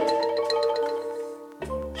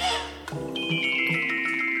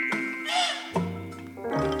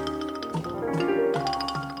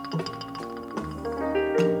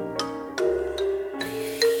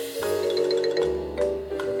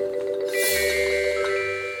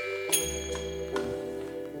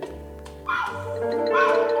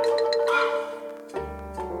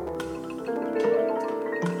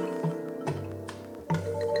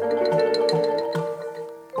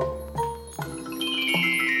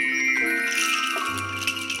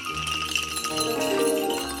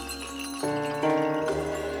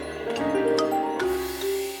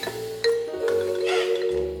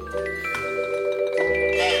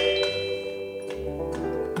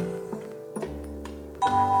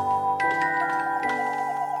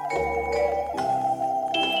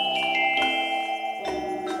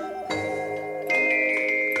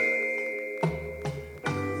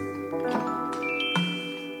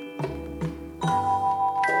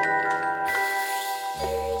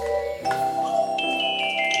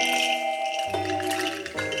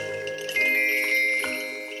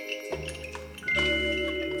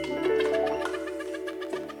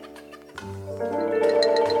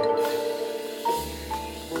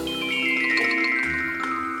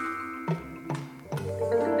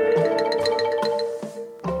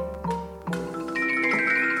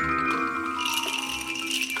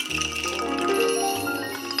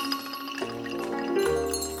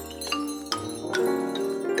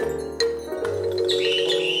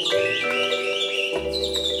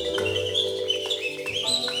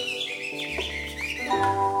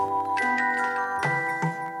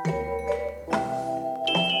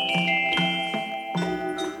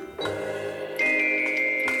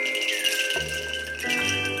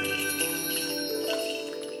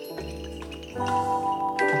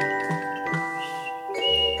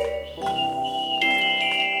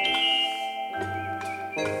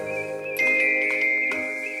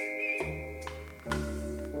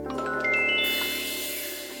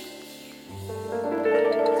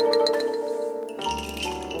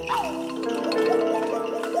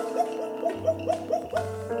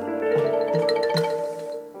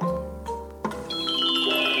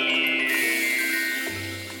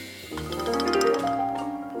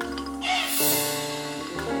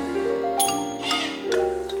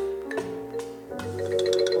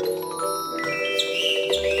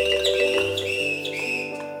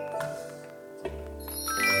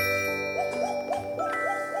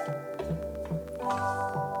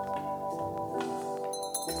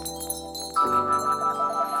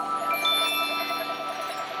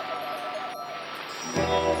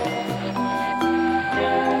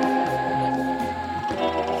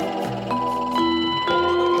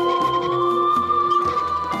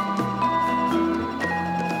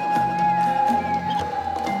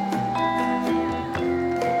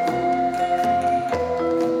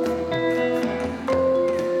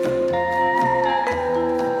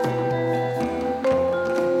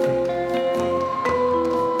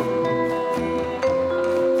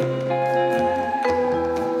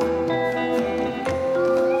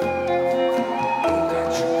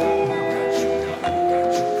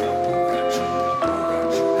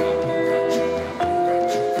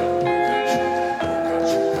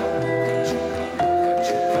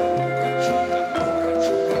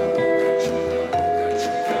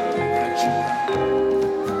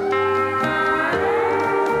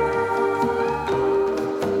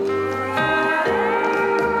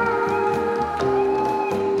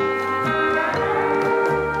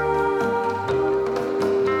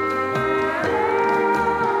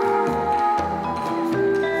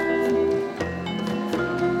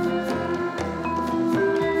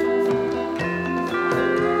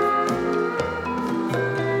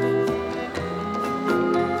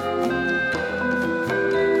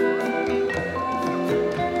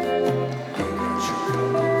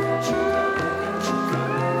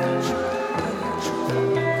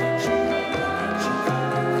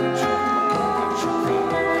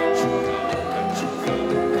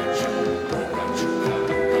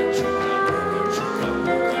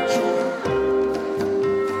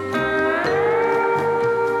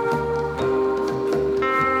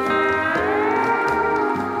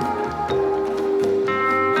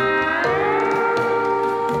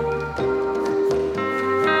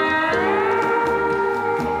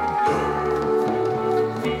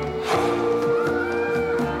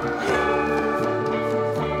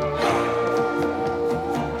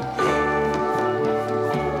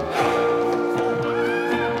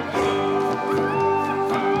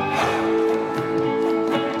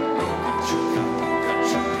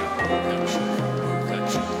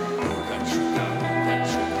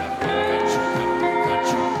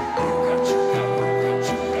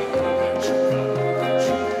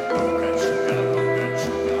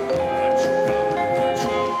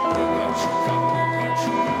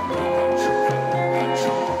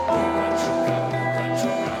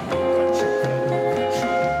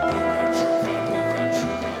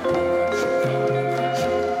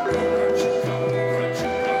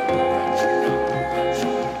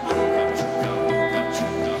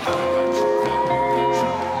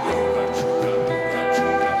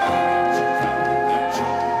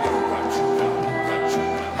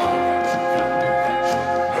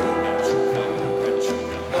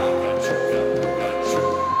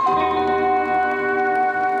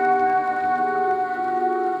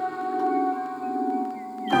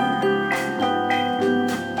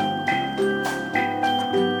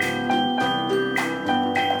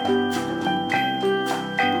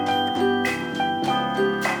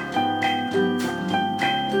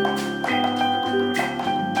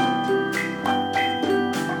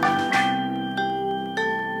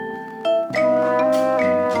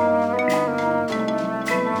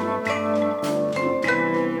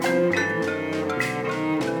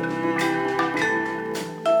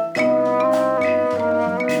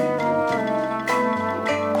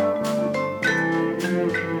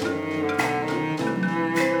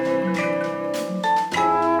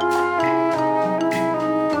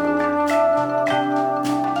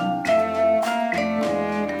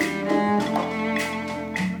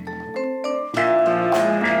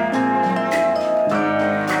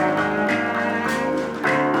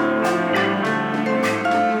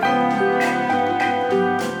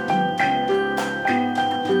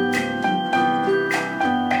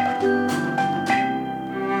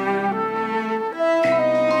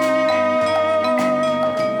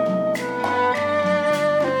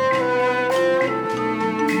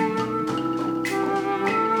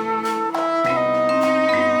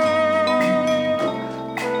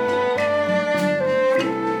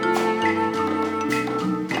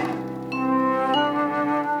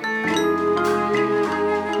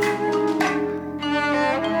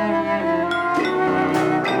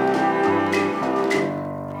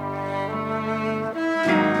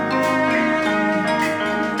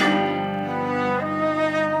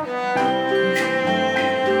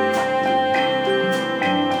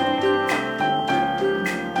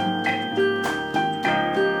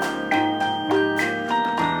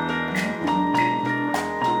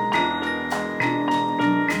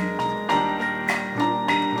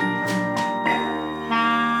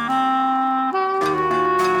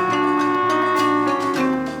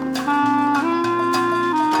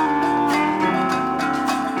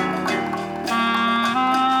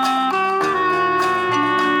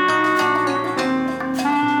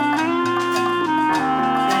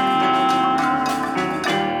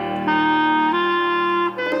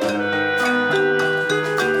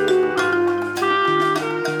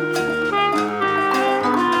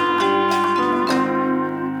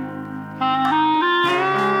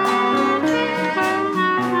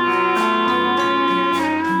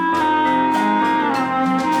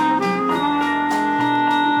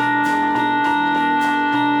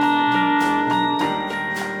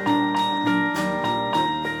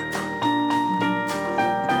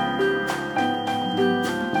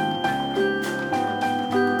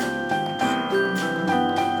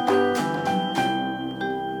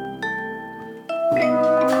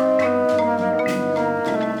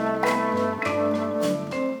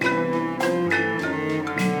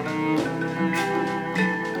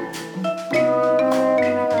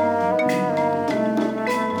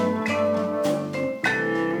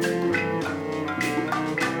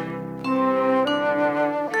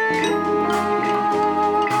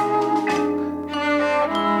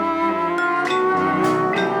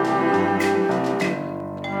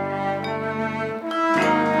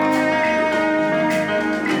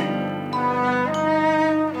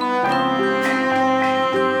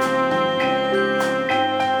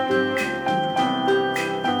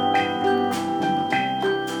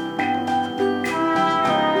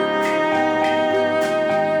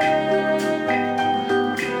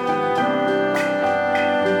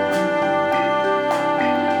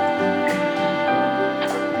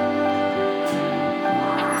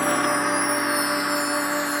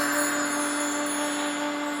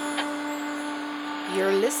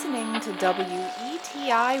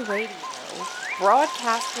 WETI Radio,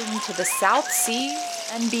 broadcasting to the South Seas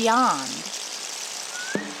and beyond.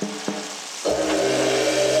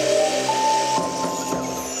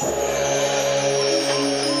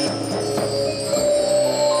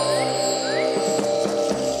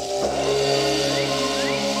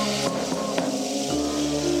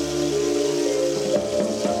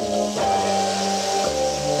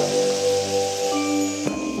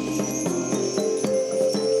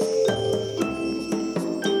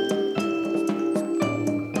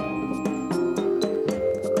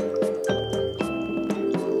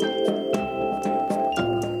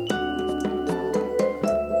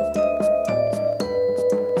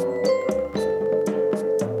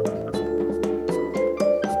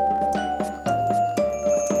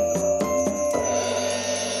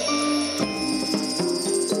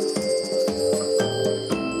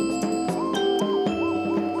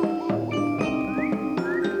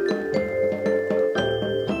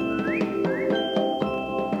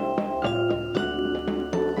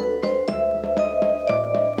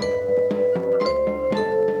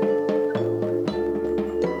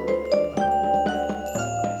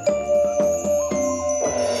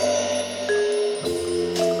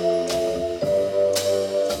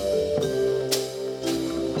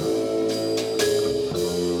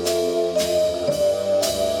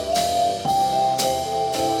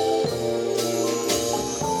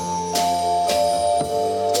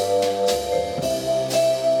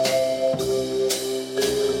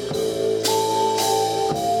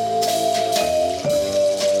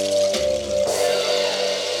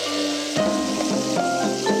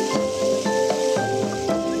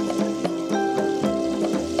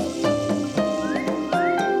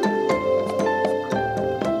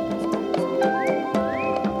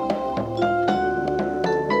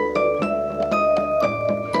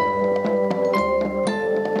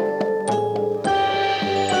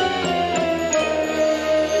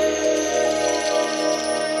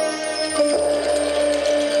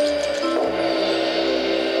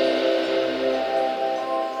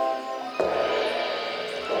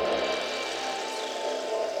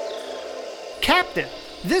 Captain,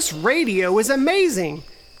 this radio is amazing.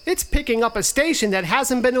 It's picking up a station that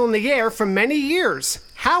hasn't been on the air for many years.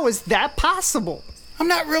 How is that possible? I'm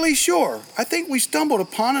not really sure. I think we stumbled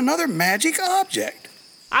upon another magic object.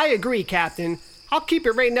 I agree, Captain. I'll keep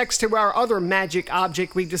it right next to our other magic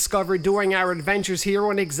object we discovered during our adventures here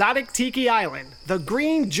on exotic Tiki Island, the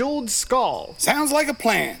Green Jeweled Skull. Sounds like a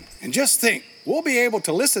plan. And just think, we'll be able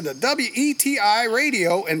to listen to WETI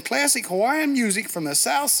radio and classic Hawaiian music from the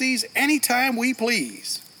South Seas anytime we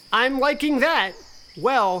please. I'm liking that.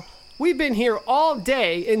 Well, we've been here all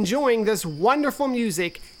day enjoying this wonderful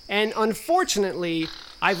music, and unfortunately,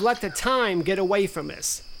 I've let the time get away from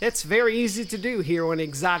us. It's very easy to do here on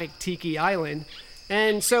exotic Tiki Island.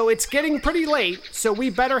 And so it's getting pretty late, so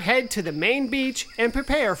we better head to the main beach and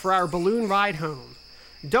prepare for our balloon ride home.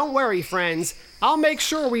 Don't worry, friends. I'll make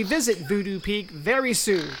sure we visit Voodoo Peak very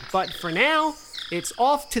soon. But for now, it's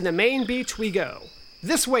off to the main beach we go.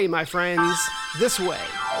 This way, my friends. This way.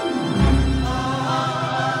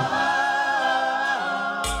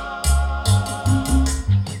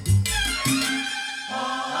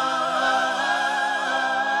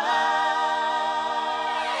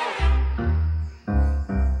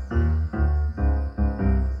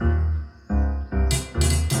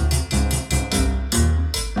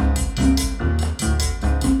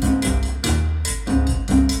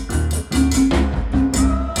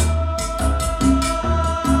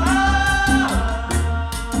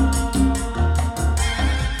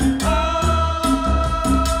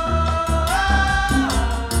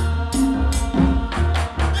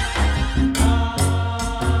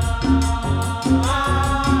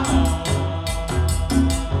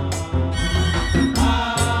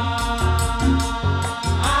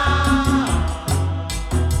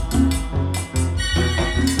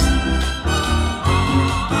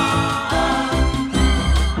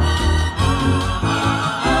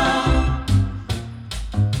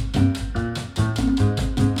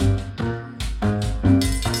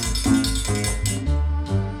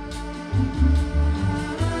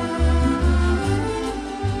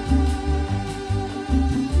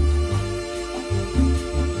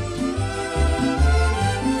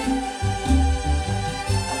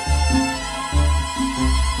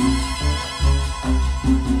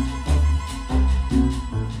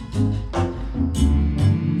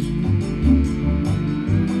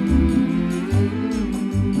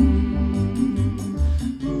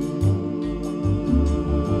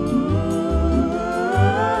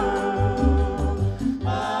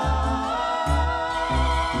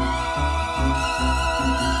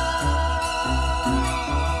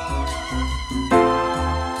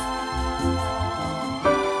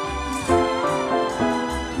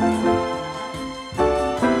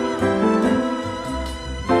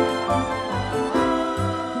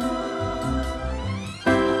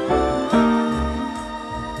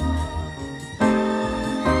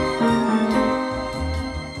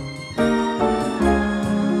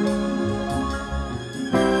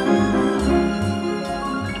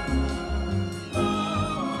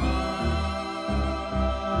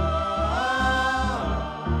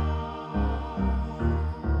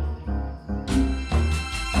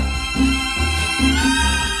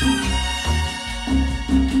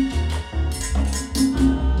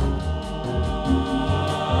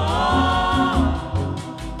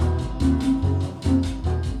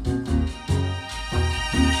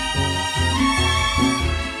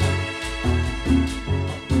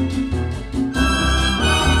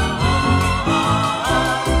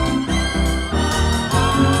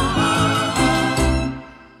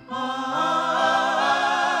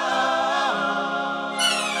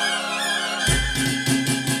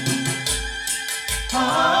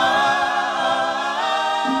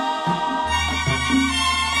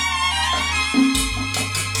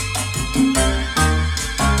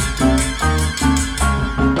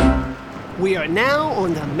 are now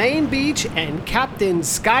on the main beach and Captain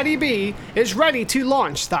Scotty B is ready to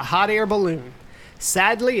launch the hot air balloon.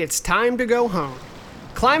 Sadly, it's time to go home.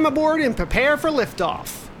 Climb aboard and prepare for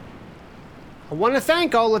liftoff. I want to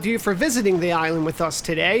thank all of you for visiting the island with us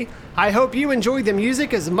today. I hope you enjoyed the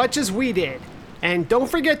music as much as we did. And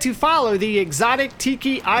don't forget to follow the Exotic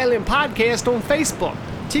Tiki Island podcast on Facebook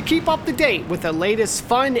to keep up to date with the latest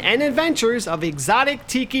fun and adventures of Exotic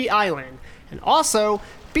Tiki Island. And also,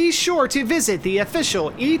 be sure to visit the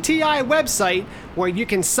official ETI website where you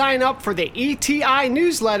can sign up for the ETI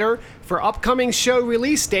newsletter for upcoming show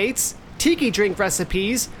release dates, tiki drink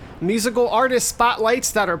recipes, musical artist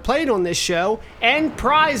spotlights that are played on this show, and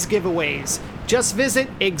prize giveaways. Just visit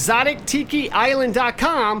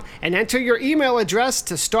exotictikiisland.com and enter your email address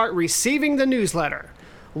to start receiving the newsletter.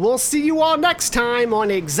 We'll see you all next time on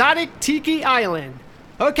Exotic Tiki Island.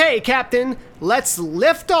 Okay, Captain, let's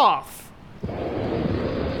lift off.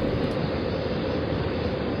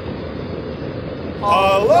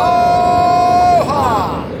 Aloha!